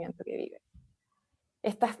autorresentimiento que vive.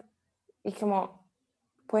 Estás, y como,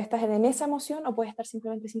 puede estar en esa emoción o puede estar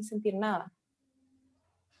simplemente sin sentir nada.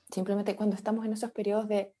 Simplemente cuando estamos en esos periodos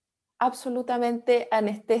de absolutamente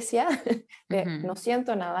anestesia, de Ujú. no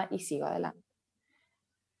siento nada y sigo adelante.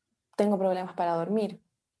 Tengo problemas para dormir,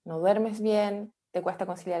 no duermes bien, te cuesta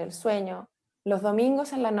conciliar el sueño. Los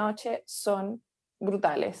domingos en la noche son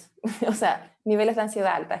brutales, o sea, niveles de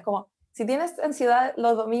ansiedad alta. Es como, si tienes ansiedad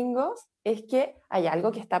los domingos, es que hay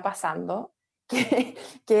algo que está pasando,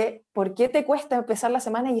 que ¿por qué te cuesta empezar la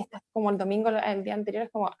semana y estás como el domingo, el día anterior,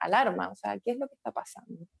 es como alarma? O sea, ¿qué es lo que está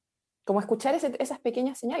pasando? Como escuchar esas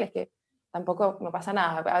pequeñas señales que tampoco no pasa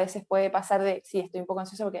nada. A veces puede pasar de, sí, estoy un poco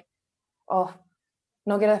ansiosa porque, oh,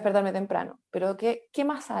 no quiero despertarme temprano, pero ¿qué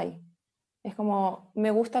más hay? Es como, me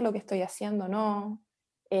gusta lo que estoy haciendo, ¿no?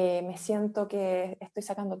 Me siento que estoy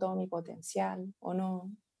sacando todo mi potencial, ¿o no?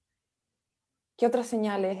 ¿Qué otras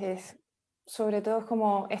señales es? Sobre todo es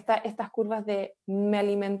como estas curvas de me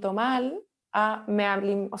alimento mal a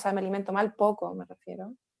o sea, me alimento mal poco, me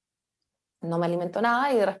refiero. No me alimento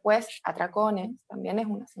nada y después atracones, también es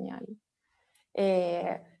una señal.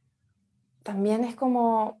 Eh, También es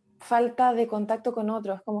como falta de contacto con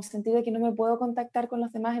otros, como sentir de que no me puedo contactar con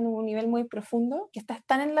los demás en un nivel muy profundo, que estás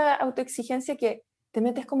tan en la autoexigencia que te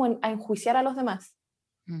metes como a enjuiciar a los demás.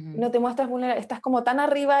 Ujú. No te muestras vulnerable, estás como tan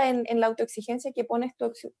arriba en la autoexigencia que pones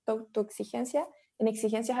tu autoexigencia en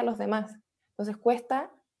exigencias a los demás. Entonces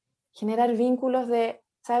cuesta generar vínculos de,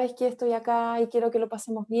 sabes que estoy acá y quiero que lo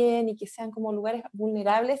pasemos bien y que sean como lugares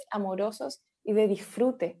vulnerables, amorosos y de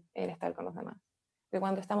disfrute el estar con los demás. Porque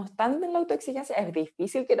cuando estamos tan en la autoexigencia es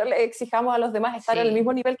difícil que no le exijamos a los demás estar al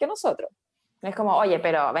mismo Sí, nivel que nosotros. Es como, oye,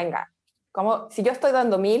 pero venga, como si yo estoy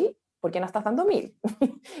dando 1000, ¿por qué no estás dando 1000?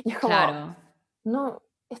 Y es como, claro. no,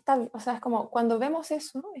 o sea, es como cuando vemos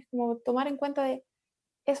eso, es como tomar en cuenta de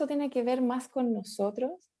eso tiene que ver más con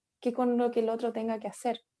nosotros que con lo que el otro tenga que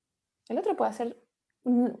hacer. El otro puede hacer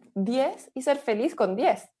 10 y ser feliz con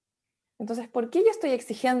 10. Entonces, ¿por qué yo estoy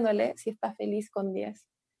exigiéndole si está feliz con 10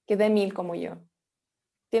 que dé 1000 como yo?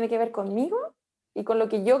 ¿Tiene que ver conmigo y con lo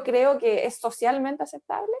que yo creo que es socialmente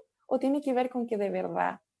aceptable? ¿O tiene que ver con que de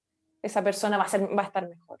verdad esa persona va a estar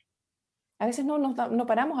mejor? A veces no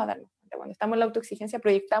paramos a darnos cuenta. Cuando estamos en la autoexigencia,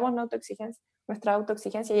 proyectamos nuestra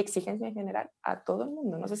autoexigencia y exigencia en general a todo el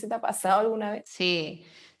mundo. No sé si te ha pasado alguna vez. Sí, Me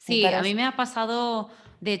sí, a mí parece. me ha pasado,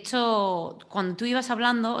 de hecho, cuando tú ibas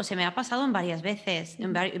hablando, o sea, me ha pasado en varias veces,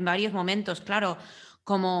 en varios momentos, claro,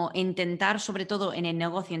 como intentar, sobre todo en el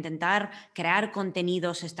negocio, intentar crear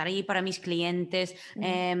contenidos, estar ahí para mis clientes,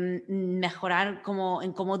 mejorar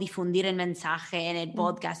en cómo difundir el mensaje en el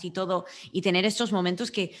podcast y todo, y tener estos momentos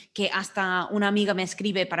que hasta una amiga me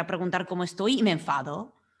escribe para preguntar cómo estoy y me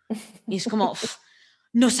enfado. Y es como,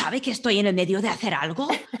 ¿No sabe que estoy en el medio de hacer algo?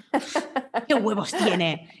 ¿Qué huevos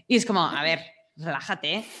tiene? Y es como, a ver,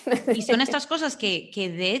 relájate, ¿eh? Y son estas cosas que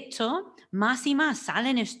de hecho más y más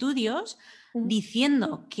salen estudios Ujú,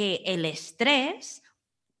 diciendo que el estrés,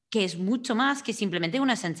 que es mucho más que simplemente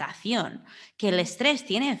una sensación, que el ujú, estrés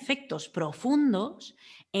tiene efectos profundos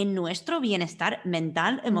en nuestro bienestar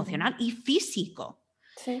mental, ujú. emocional y físico.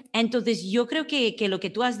 Sí. Entonces, yo creo que lo que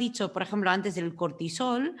tú has dicho, por ejemplo, antes del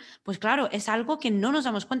cortisol, pues claro, es algo que no nos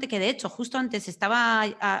damos cuenta, que de hecho, justo antes estaba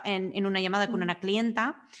en una llamada con Mm, una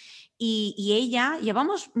clienta y ella,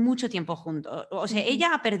 llevamos mucho tiempo juntos, o sea, ujú.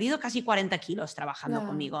 ella ha perdido casi 40 kilos trabajando Ah,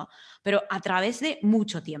 conmigo, pero a través de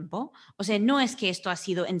mucho tiempo. O sea, no es que esto ha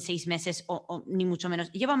sido en 6 meses o ni mucho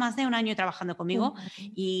menos. Lleva más de un año trabajando conmigo ujú,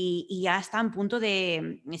 y ya está en punto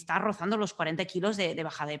de estar rozando los 40 kilos de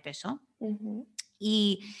bajada de peso. ujú,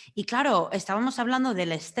 Y claro, estábamos hablando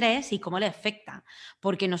del estrés y cómo le afecta,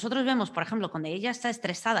 porque nosotros vemos, por ejemplo, cuando ella está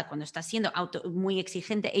estresada, cuando está siendo muy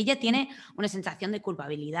exigente, ella tiene una sensación de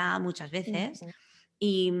culpabilidad muchas veces ujú.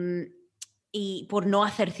 y, y por no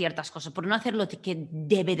hacer ciertas cosas, por no hacer lo que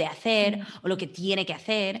debe de hacer o lo Ujú. que tiene que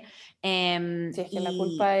hacer. Sí, es que la Y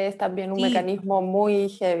culpa es también un sí, mecanismo muy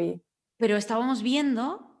heavy. pero estábamos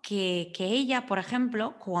viendo que ella, por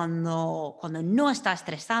ejemplo, cuando no está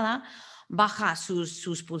estresada, baja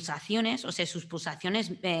sus pulsaciones, o sea, sus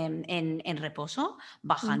pulsaciones en reposo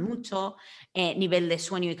bajan Mm, mucho, nivel de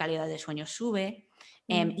sueño y calidad de sueño sube,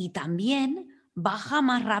 mm, y también baja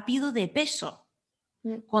más rápido de peso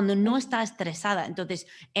mm, cuando no ujú, está estresada. Entonces,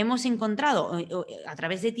 hemos encontrado a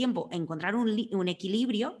través de tiempo, encontrar un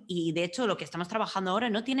equilibrio y de hecho lo que estamos trabajando ahora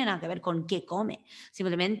no tiene nada que ver con qué come,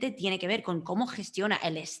 simplemente tiene que ver con cómo gestiona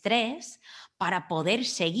el estrés para poder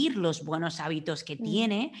seguir los buenos hábitos que mm,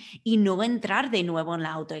 tiene y no entrar de nuevo en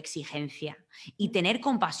la autoexigencia y mm. tener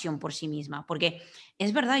compasión por sí misma. Porque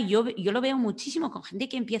es verdad, yo lo veo muchísimo con gente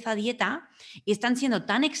que empieza dieta y están siendo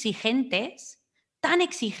tan exigentes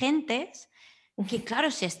que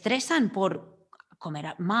claro, se estresan por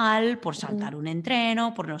comer mal, por Mm, saltar un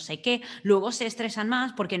entreno, por no sé qué. Luego se estresan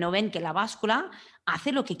más porque no ven que la báscula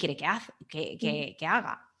hace lo que quiere mm. que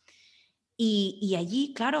haga. Y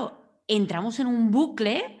allí, claro, entramos en un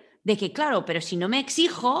bucle de que, claro, pero si no me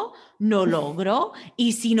exijo, no logro.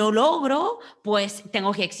 Y si no logro, pues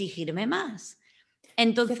tengo que exigirme más.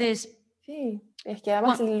 Es que Entonces, sí, es que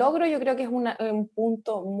además cua- el logro yo creo que es un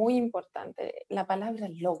punto muy importante, la palabra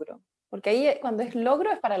logro, porque ahí cuando es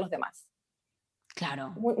logro es para los demás.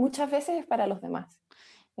 claro. Muchas veces es para los demás.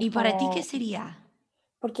 Es ¿Y para ti qué como, sería?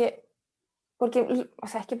 porque, o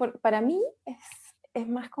sea, es que para mí es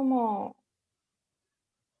más como,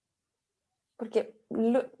 porque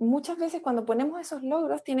muchas veces cuando ponemos esos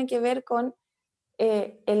logros tiene que ver con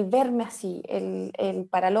el verme así, el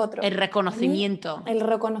para el otro. El A mí, reconocimiento. el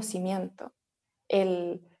reconocimiento,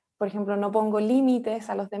 el, por ejemplo, no pongo límites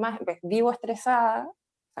a los demás, pues, vivo estresada, o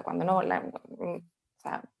sea, cuando no, o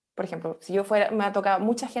sea, por ejemplo, si yo fuera, me ha tocado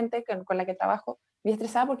mucha gente con la que trabajo, vive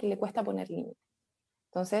estresada porque le cuesta poner límites.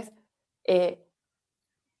 Entonces, eh,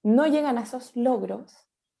 no llegan a esos logros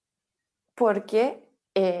porque,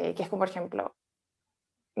 que es como, por ejemplo,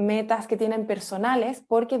 metas que tienen personales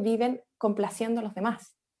porque viven complaciendo a los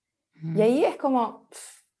demás. Y Ujú. ahí es como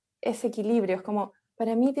ese equilibrio, es como,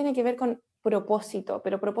 para mí tiene que ver con propósito,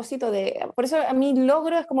 pero propósito de, por eso a mí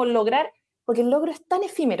logro es como lograr, porque el logro es tan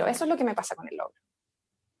efímero, eso es lo que me pasa con el logro.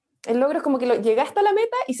 El logro es como que llegaste a la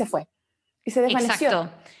meta y se fue, y se desvaneció.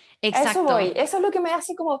 Exacto, A eso exacto. voy, eso es lo que me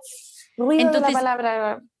hace como ruido de la Entonces,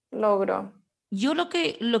 palabra logro. yo lo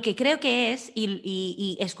que creo que es,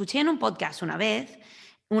 y escuché en un podcast una vez,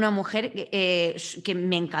 una mujer que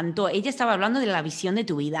me encantó, ella estaba hablando de la visión de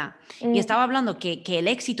tu vida y Mm, estaba hablando que el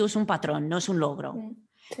éxito es un patrón, no es un logro. mm,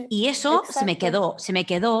 sí, Y eso exacto. se me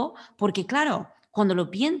quedó porque claro, cuando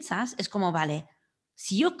lo piensas es como, vale,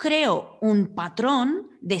 si yo creo un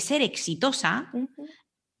patrón de ser exitosa, Ujú,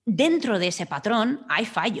 dentro de ese patrón hay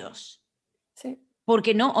fallos. sí.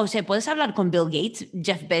 Porque no, o sea, puedes hablar con Bill Gates,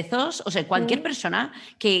 Jeff Bezos, o sea, cualquier Mm, persona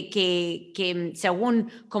que según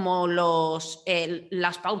como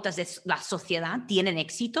las pautas de la sociedad tienen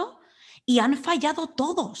éxito y han fallado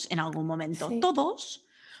todos en algún momento, sí, todos.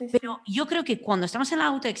 sí, Pero sí. yo creo que cuando estamos en la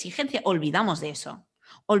autoexigencia olvidamos de eso.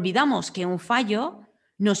 Olvidamos que un fallo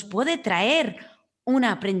nos puede traer un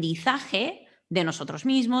aprendizaje de nosotros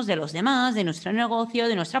mismos, de los demás, de nuestro negocio,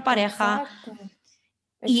 de nuestra pareja, Exacto,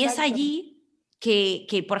 y es exacto. allí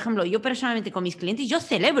por ejemplo, yo personalmente con mis clientes, yo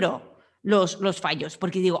celebro los fallos,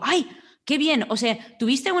 porque digo, ay, qué bien, o sea,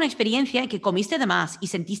 tuviste una experiencia que comiste de más y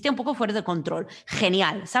sentiste un poco fuera de control.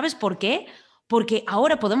 Genial. ¿Sabes por qué? Porque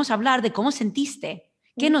ahora podemos hablar de cómo sentiste,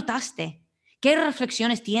 qué Mm, notaste, qué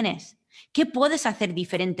reflexiones tienes. ¿Qué puedes hacer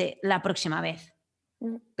diferente la próxima vez?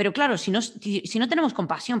 Pero claro, si no tenemos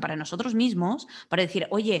compasión para nosotros mismos, para decir,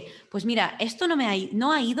 oye, pues mira, esto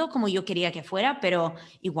no ha ido como yo quería que fuera, pero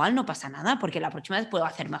igual no pasa nada porque la próxima vez puedo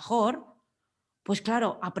hacer mejor, pues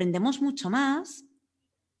claro, aprendemos mucho más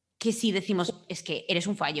que si decimos, es que eres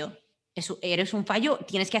un fallo, eres un fallo,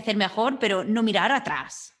 tienes que hacer mejor, pero no mirar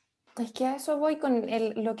atrás. Es que a eso voy con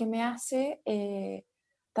lo que me hace,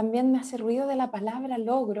 también me hace ruido de la palabra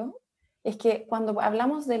logro, es que cuando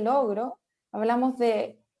hablamos de logro, hablamos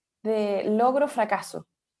de logro-fracaso.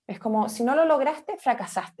 Es como, si no lo lograste,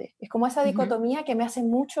 fracasaste. Es como esa Ujú, dicotomía que me hace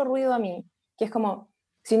mucho ruido a mí, que es como,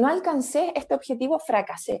 si no alcancé este objetivo,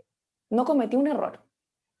 fracasé, no cometí un error.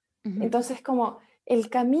 ujú. Entonces, como el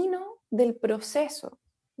camino del proceso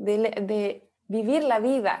de vivir la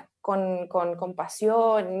vida con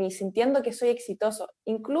compasión y sintiendo que soy exitoso,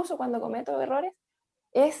 incluso cuando cometo errores,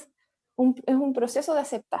 es es un proceso de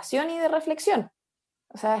aceptación y de reflexión.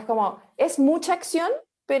 O sea, es como, es mucha acción,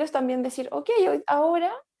 pero es también decir, ok,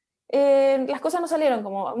 ahora las cosas no salieron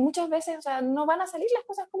como muchas veces, o sea, no van a salir las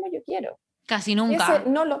cosas como yo quiero. Casi Y ese nunca.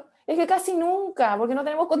 no lo, es que casi nunca, porque no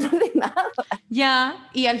tenemos control de nada. Ya,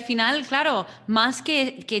 y al final, claro, más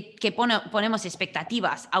que ponemos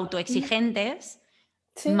expectativas autoexigentes,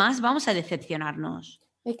 Sí. más vamos a decepcionarnos.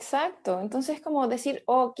 Exacto, entonces como decir,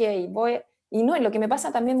 ok, voy, y no, y lo que me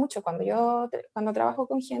pasa también mucho cuando cuando trabajo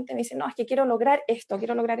con gente, me dicen, no, es que quiero lograr esto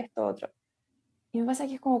otro. Y me pasa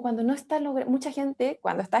que es como cuando no está logrando, mucha gente,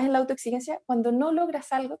 cuando estás en la autoexigencia, cuando no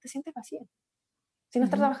logras algo, te sientes vacío. Si no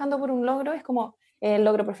estás Ujú. trabajando por un logro, es como el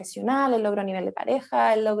logro profesional, el logro a nivel de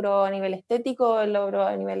pareja, el logro a nivel estético, el logro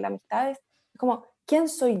a nivel de amistades. Es como, ¿quién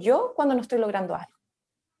soy yo cuando no estoy logrando algo?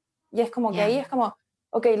 Y es como que ahí Ya. es como,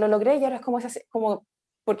 ok, lo logré y ahora es como, como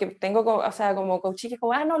porque tengo, o sea, como coach que es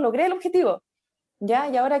como, ah, no, logré el objetivo. ¿Ya?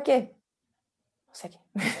 ¿Y ahora qué? No sé qué.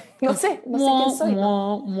 No sé quién soy,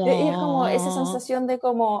 ¿no? Y es como esa sensación de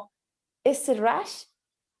como ese rush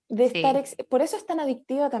de estar, Sí, por eso es tan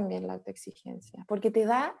adictiva también la autoexigencia, porque te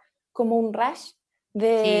da como un rush sí,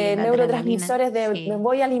 de la adrenalina, neurotransmisores de me sí.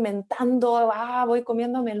 voy alimentando, voy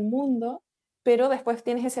comiéndome el mundo, pero después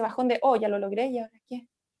tienes ese bajón de, oh, ya lo logré y ahora qué,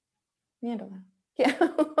 mierda. ¿Qué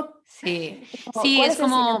hago? Sí, Como, sí, ¿cuál es es el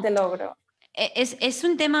siguiente como, logro? es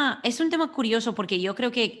un tema curioso porque yo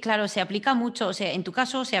creo que, claro, se aplica mucho, o sea, en tu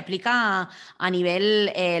caso se aplica a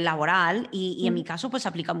nivel laboral y en mi Mm, caso pues se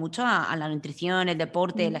aplica mucho a la nutrición, el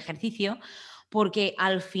deporte, el mm, ejercicio, porque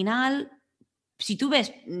al final, si tú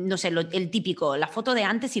ves, no sé, el típico, la foto de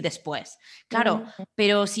antes y después, claro, mm,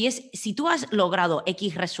 pero si tú has logrado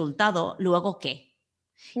X resultado, luego ¿qué?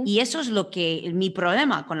 mm. Y eso es lo que mi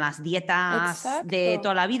problema con las dietas de Exacto.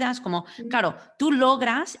 toda la vida es como, Mm, claro, tú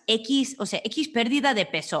logras X, o sea, X pérdida de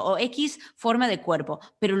peso o X forma de cuerpo,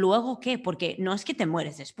 pero luego ¿qué? Porque no es que te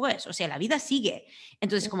mueres después, o sea, la vida sigue.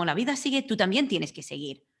 Entonces, mm. como la vida sigue, tú también tienes que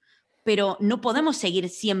seguir, pero no podemos seguir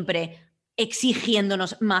siempre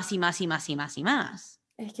exigiéndonos más y más y más y más y más.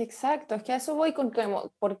 Es que exacto, es que a eso voy con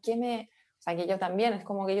como, ¿por qué me...? O sea, que yo también, es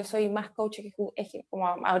como que yo soy más coach, como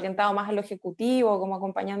orientado más a lo ejecutivo, como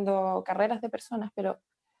acompañando carreras de personas, pero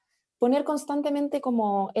poner constantemente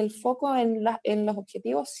como el foco en, en los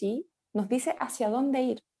objetivos, sí, nos dice hacia dónde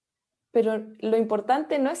ir, pero lo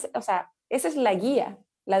importante no es, o sea, esa es la guía,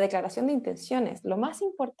 la declaración de intenciones. Lo más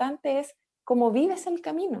importante es cómo vives el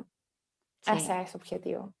camino hacia Sí, ese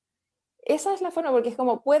objetivo. Esa es la forma, porque es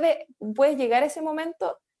como puedes llegar a ese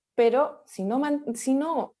momento, pero si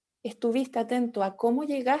no estuviste atento a cómo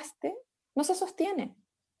llegaste, no se sostiene.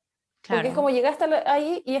 Porque es claro, como llegaste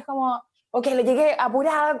ahí y es como, ok, le llegué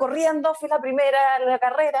apurada, corriendo, fui la primera en la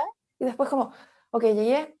carrera, y después como, ok,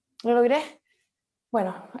 llegué, lo logré.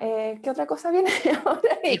 Bueno, ¿qué otra cosa viene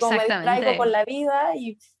ahora? Y como me distraigo con exactamente, la vida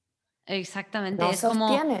y exactamente. no Es como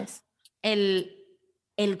sostienes. el,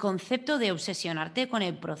 el concepto de obsesionarte con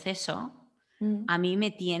el proceso Mm, a mí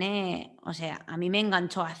me tiene, o sea, a mí me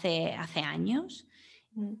enganchó hace años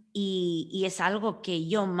mm, y es algo que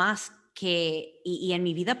yo más que, y en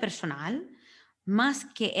mi vida personal, más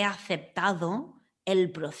que he aceptado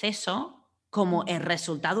el proceso como mm. el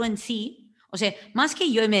resultado en sí, o sea, más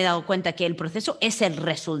que yo me he dado cuenta que el proceso es el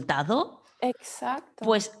resultado, Exacto.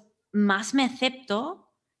 pues más me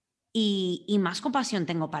acepto y más compasión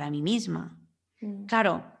tengo para mí misma. Mm,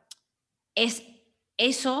 Claro, es,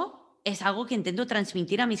 eso es algo que intento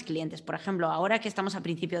transmitir a mis clientes. Por ejemplo, ahora que estamos a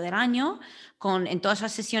principio del año, en todas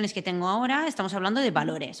las sesiones que tengo ahora, estamos hablando de mm,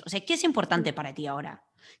 valores. O sea, ¿qué es mm, importante para ti ahora?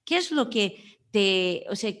 ¿Qué es lo que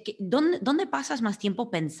o sea, dónde pasas más tiempo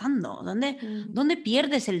pensando? mm, ¿Dónde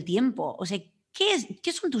pierdes el tiempo? O sea,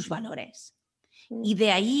 ¿qué son tus valores? Y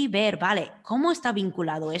de ahí ver, vale, cómo está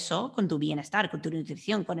vinculado eso con tu bienestar, con tu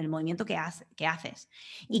nutrición, con el movimiento que haces.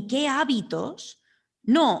 Y qué hábitos,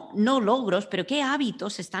 no logros, pero qué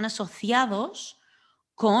hábitos están asociados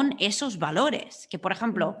con esos valores. Que, por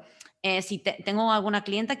ejemplo, si tengo alguna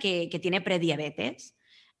clienta que tiene prediabetes,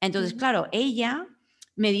 entonces, claro, ella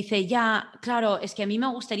me dice, ya, claro, es que a mí me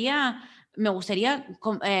gustaría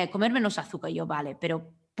comer menos azúcar. Y yo, vale,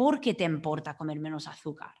 pero ¿por qué te importa comer menos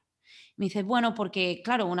azúcar? Me dice, bueno, porque,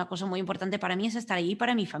 claro, una cosa muy importante para mí es estar allí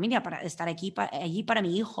para mi familia, para estar allí para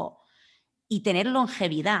mi hijo y tener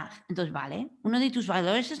longevidad. Entonces, vale, uno de tus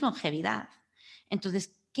valores es longevidad.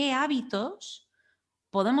 Entonces, ¿qué hábitos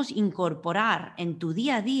podemos incorporar en tu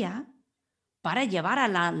día a día para llevar a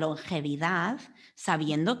la longevidad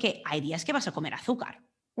sabiendo que hay días que vas a comer azúcar?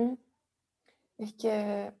 Mm. Es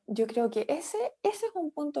que yo creo que ese es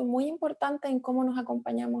un punto muy importante en cómo nos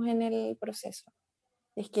acompañamos en el proceso.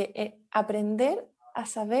 Es que aprender a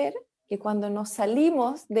saber que cuando nos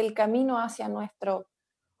salimos del camino hacia nuestro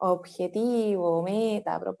objetivo,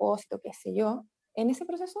 meta, propósito, qué sé yo, en ese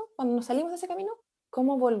proceso, cuando nos salimos de ese camino,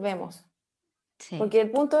 ¿cómo volvemos? Sí. Porque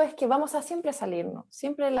el punto es que vamos a siempre salirnos,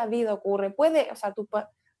 siempre la vida ocurre. Puede, o sea,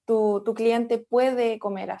 tu cliente puede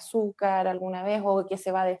comer azúcar alguna vez o que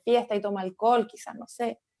se va de fiesta y toma alcohol, quizás, no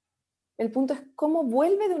sé. El punto es cómo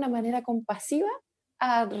vuelve de una manera compasiva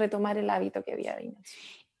a retomar el hábito que había de inicio.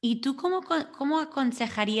 ¿Y tú cómo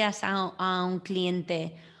aconsejarías a un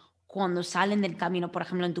cliente cuando salen del camino, por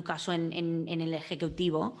ejemplo, en tu caso, en el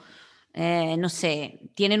ejecutivo? No sé,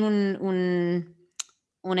 tienen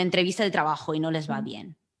una entrevista de trabajo y no les va Mm,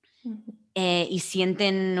 bien. ujú, Y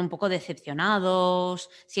sienten un poco decepcionados,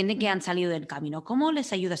 sienten que mm. han salido del camino. ¿Cómo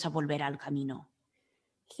les ayudas a volver al camino?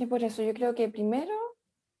 Y por eso yo creo que primero,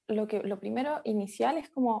 lo primero inicial es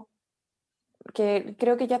como que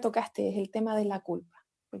creo que ya tocaste, es el tema de la culpa.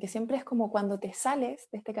 Porque siempre es como cuando te sales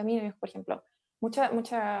de este camino, por ejemplo,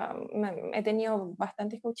 he tenido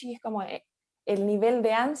bastantes coaches y es como el nivel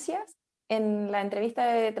de ansias en la entrevista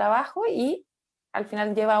de trabajo y al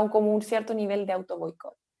final lleva como un cierto nivel de auto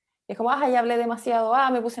boicot. Es como, ya hablé demasiado,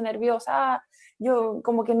 me puse nerviosa, yo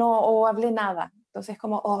como que no, o hablé nada. Entonces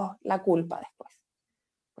como, la culpa después.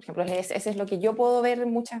 Por ejemplo, ese es lo que yo puedo ver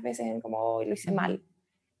muchas veces en como, lo hice Ujú. mal.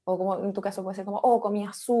 O como en tu caso puede ser como, comí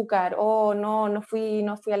azúcar, no fui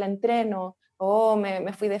al entreno,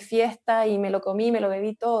 me fui de fiesta y me lo comí, me lo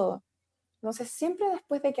bebí todo. Entonces, siempre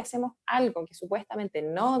después de que hacemos algo que supuestamente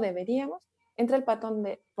no deberíamos, entra el patrón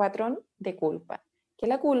de culpa. Que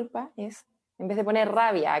la culpa es, en vez de poner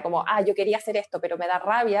rabia, como, yo quería hacer esto, pero me da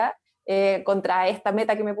rabia contra esta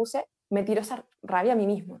meta que me puse, me tiro esa rabia a mí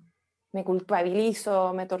mismo. Me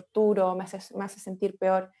culpabilizo, me torturo, me hace sentir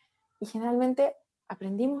peor. Y generalmente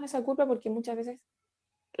aprendimos esa culpa porque muchas veces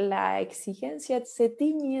la exigencia se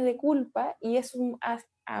tiñe de culpa y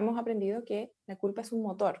hemos aprendido que la culpa es un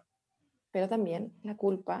motor, pero también la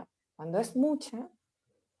culpa, cuando es mucha,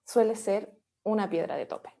 suele ser una piedra de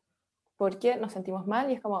tope, porque nos sentimos mal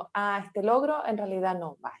y es como, este logro en realidad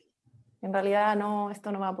no vale, en realidad no,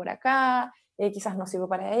 esto no va por acá, quizás no sirvo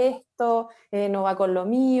para esto, no va con lo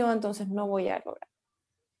mío, entonces no voy a lograr.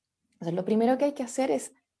 Entonces, lo primero que hay que hacer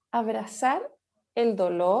es abrazar el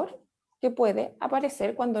dolor que puede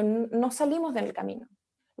aparecer cuando no salimos del camino.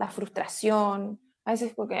 La frustración, a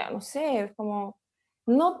veces porque, no sé, es como,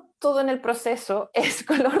 no todo en el proceso es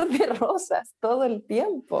color de rosas todo el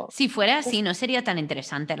tiempo. Si fuera así, Es, no sería tan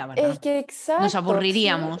interesante, la es verdad. que Nos exacto, sí,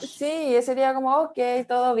 aburriríamos. sí, sería como, ok,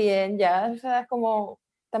 todo bien, ya, o sea, es como,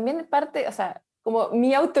 también parte, o sea, como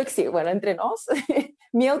mi autoexigente, bueno, entre nos,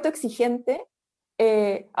 mi autoexigente,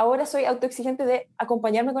 ahora soy autoexigente de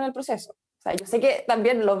acompañarme con el proceso. O sea, yo sé que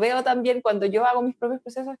también lo veo también cuando yo hago mis propios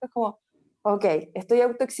procesos, que es como, ok, estoy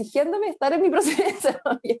autoexigiéndome estar en mi proceso,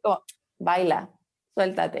 y es como, baila,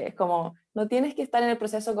 suéltate, es como, no tienes que estar en el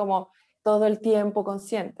proceso como todo el tiempo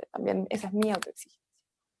consciente, también esa es mi autoexigencia.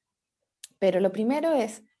 Pero lo primero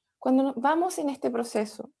es, cuando vamos en este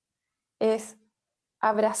proceso, es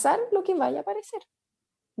abrazar lo que vaya a aparecer.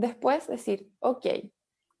 Después decir, ok,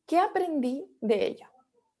 ¿qué aprendí de ello?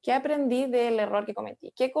 ¿Qué aprendí del error que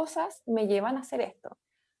cometí? ¿Qué cosas me llevan a hacer esto?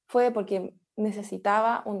 ¿Fue porque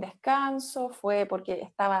necesitaba un descanso? ¿Fue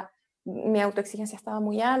porque mi autoexigencia estaba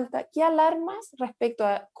muy alta? ¿Qué alarmas respecto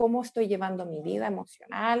a cómo estoy llevando mi vida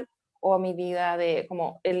emocional o mi vida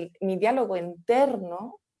mi diálogo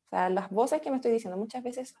interno? O sea, las voces que me estoy diciendo muchas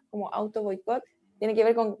veces como auto boicot tiene que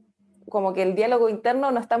ver con como que el diálogo interno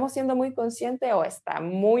no estamos siendo muy conscientes o está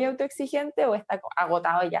muy autoexigente o está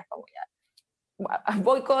agotado y ya como ya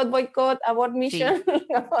boicot, boicot, abort mission.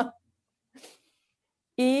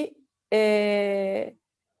 Sí. Y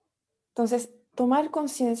entonces tomar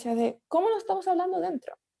conciencia de cómo nos estamos hablando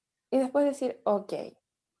dentro. Y después decir, ok,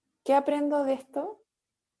 ¿qué aprendo de esto?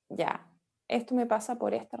 Ya, esto me pasa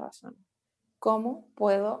por esta razón. ¿Cómo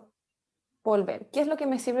puedo volver? ¿Qué es lo que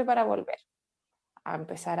me sirve para volver? A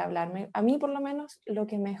empezar a hablarme. A mí, por lo menos, lo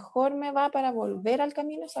que mejor me va para volver al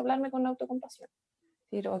camino es hablarme con autocompasión.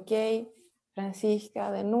 Decir, ok,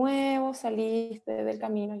 Francisca, de nuevo saliste del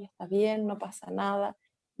camino, ya está bien, no pasa nada.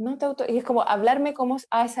 No te Y es como hablarme como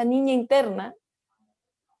a esa niña interna,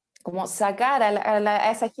 como sacar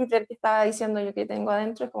a esa Hitler que estaba diciendo yo que tengo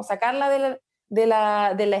adentro, es como sacarla de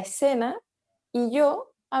la escena y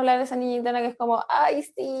yo hablar de esa niña interna que es como, ay,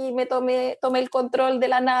 sí, tomé el control de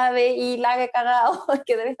la nave y la he cagado,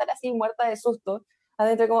 que debe estar así muerta de susto.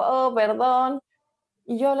 Adentro como, oh, perdón.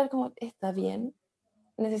 Y yo hablar como, está bien,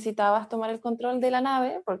 necesitabas tomar el control de la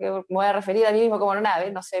nave, porque me voy a referir a mí mismo como una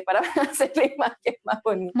nave, no sé, para hacer la imagen más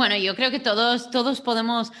bonita. Bueno, yo creo que todos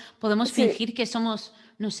podemos Sí, fingir que somos,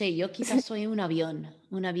 no sé, yo quizás sí, soy un avión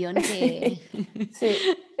que... sí.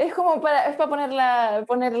 Es para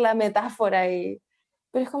poner la metáfora ahí.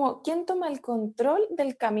 Pero es como, ¿quién toma el control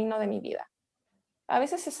del camino de mi vida? A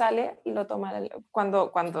veces se sale y lo toma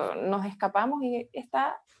cuando nos escapamos y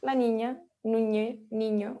está la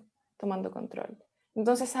niño tomando control.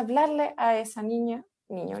 Entonces, hablarle a esa niña,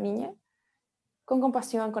 niño, niña, con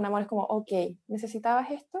compasión, con amor, es como, ok,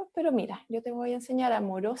 necesitabas esto, pero mira, yo te voy a enseñar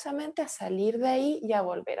amorosamente a salir de ahí y a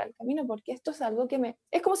volver al camino, porque esto es algo que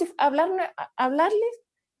Es como si hablarles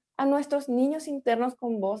a nuestros niños internos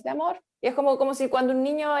con voz de amor. Y es como si cuando un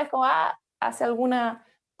niño es como, hace alguna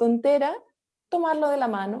tontera, tomarlo de la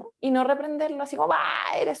mano y no reprenderlo así como,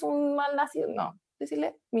 eres un mal nacido. No,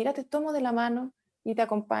 decirle, mira, te tomo de la mano y te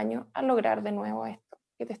acompaño a lograr de nuevo esto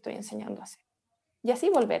que te estoy enseñando a hacer. Y así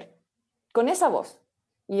volver con esa voz.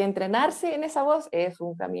 Y entrenarse en esa voz es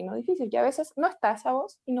un camino difícil, que a veces no está esa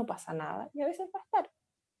voz y no pasa nada, y a veces va a estar.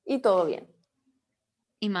 Y todo bien.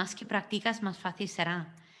 Y más que practicas, más fácil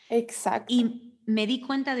será. Exacto. Y me di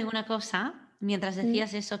cuenta de una cosa mientras Mm,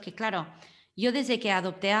 decías eso, que claro, yo desde que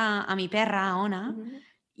adopté a mi perra, Ona, mm,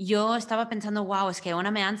 yo estaba pensando, wow, es que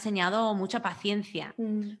Ona me ha enseñado mucha paciencia,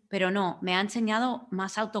 mm, pero no, me ha enseñado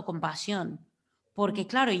más autocompasión. Porque mm.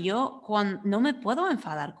 claro, yo no me puedo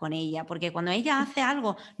enfadar con ella, porque cuando ella hace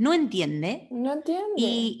algo, no entiende. No entiende.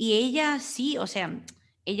 Y ella sí, o sea,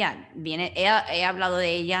 ella viene, he hablado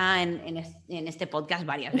de ella en este podcast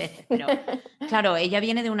varias veces, pero claro, ella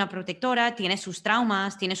viene de una protectora, tiene sus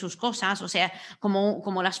traumas, tiene sus cosas, o sea,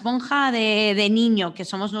 como la esponja de niño que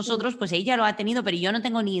somos Mm, nosotros, pues ella lo ha tenido, pero yo no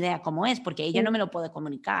tengo ni idea cómo es, porque ella no mm, me lo puede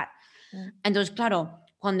comunicar. mm. Entonces, claro,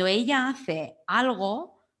 cuando ella hace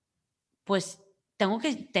algo, pues tengo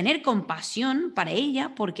que tener compasión para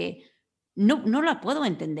ella porque no la puedo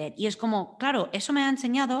entender. Y es como, claro, eso me ha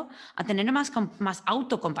enseñado a tener más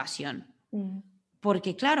autocompasión. Mm.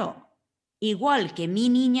 Porque, claro, igual que mi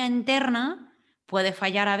niña interna puede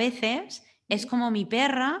fallar a veces, es Mm. como mi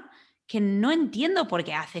perra que no entiendo por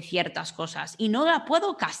qué hace ciertas cosas y no la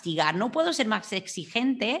puedo castigar, no puedo ser más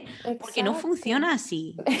exigente porque no Exacto. funciona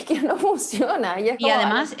así. Es que no funciona. Y es Y como, a la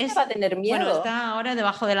además niña va es, a tener bueno, miedo. está ahora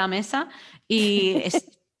debajo de la mesa y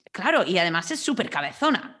es, claro, y además es súper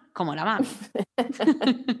cabezona, como la mami.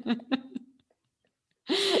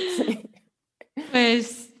 Sí.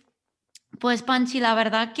 Pues, pues Panchi, la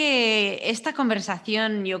verdad que esta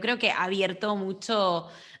conversación yo creo que ha abierto mucho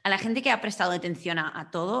a la gente que ha prestado atención a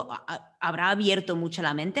todo, habrá abierto mucho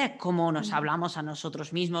la mente a cómo nos Mm. hablamos a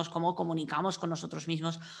nosotros mismos, cómo comunicamos con nosotros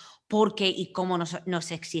mismos, por qué y cómo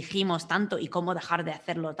nos exigimos tanto y cómo dejar de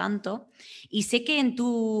hacerlo tanto. Y sé que en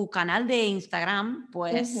tu canal de Instagram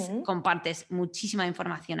pues Ujú. compartes muchísima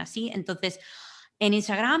información así, entonces en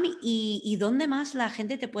Instagram y dónde más la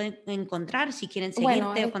gente te puede encontrar si quieren Bueno,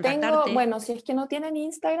 seguirte o contactarte. si es que no tienen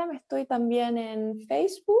Instagram, estoy también en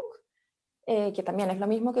Facebook, que también es lo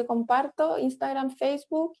mismo que comparto, Instagram,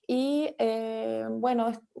 Facebook, y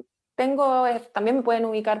bueno, también me pueden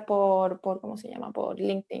ubicar por, ¿cómo se llama? Por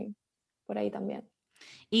LinkedIn, por ahí también.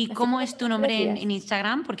 ¿Y Así cómo como es con tu las nombre tres vías. en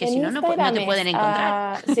Instagram? Porque En si no, no Instagram te pueden es,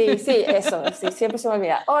 encontrar. sí, sí, eso, sí, siempre se me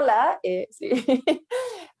olvida. Hola, sí,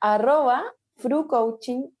 arroba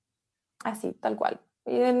frucoaching, así, tal cual.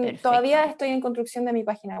 Todavía Perfecto. estoy en construcción de mi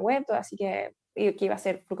página web, así que iba a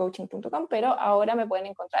ser frucoaching.com, pero ahora me pueden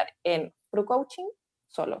encontrar en frucoaching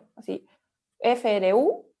solo, así,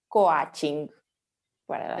 FRU coaching,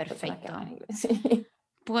 para las personas que Perfecto. hablan inglés. Sí.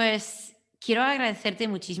 Pues quiero agradecerte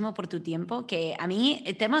muchísimo por tu tiempo, que a mí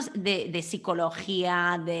temas de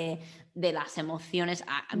psicología, de las emociones,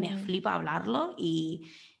 me Mm. flipa hablarlo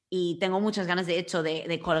y tengo muchas ganas, de hecho,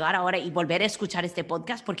 de colgar ahora y volver a escuchar este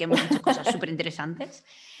podcast porque hemos dicho cosas súper interesantes.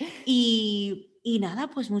 Y Y nada,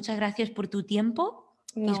 pues muchas gracias por tu tiempo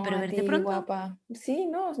y No, espero a verte ti, pronto. guapa. Sí,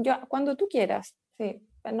 no, yo cuando tú quieras. Sí,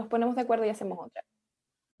 nos ponemos de acuerdo y hacemos otra.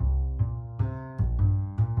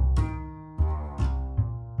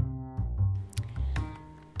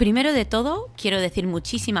 Primero de todo, quiero decir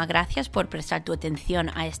muchísimas gracias por prestar tu atención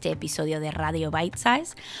a este episodio de Radio Bite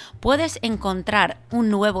Size. Puedes encontrar un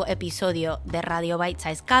nuevo episodio de Radio Bite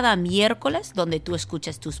Size cada miércoles donde tú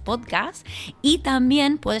escuches tus podcasts y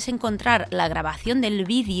también puedes encontrar la grabación del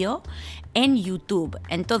vídeo en YouTube.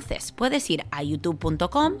 Entonces puedes ir a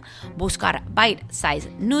youtube.com, buscar Bite Size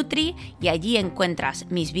Nutri y allí encuentras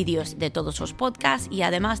mis vídeos de todos los podcasts y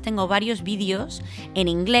además tengo varios vídeos en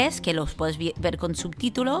inglés que los puedes ver con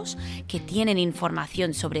subtítulos que tienen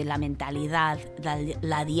información sobre la mentalidad,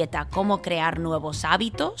 la dieta, cómo crear nuevos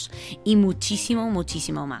hábitos y muchísimo,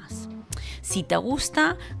 muchísimo más. Si te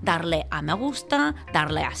gusta, darle a me gusta,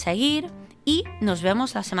 darle a seguir y nos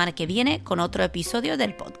vemos la semana que viene con otro episodio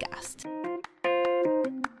del podcast.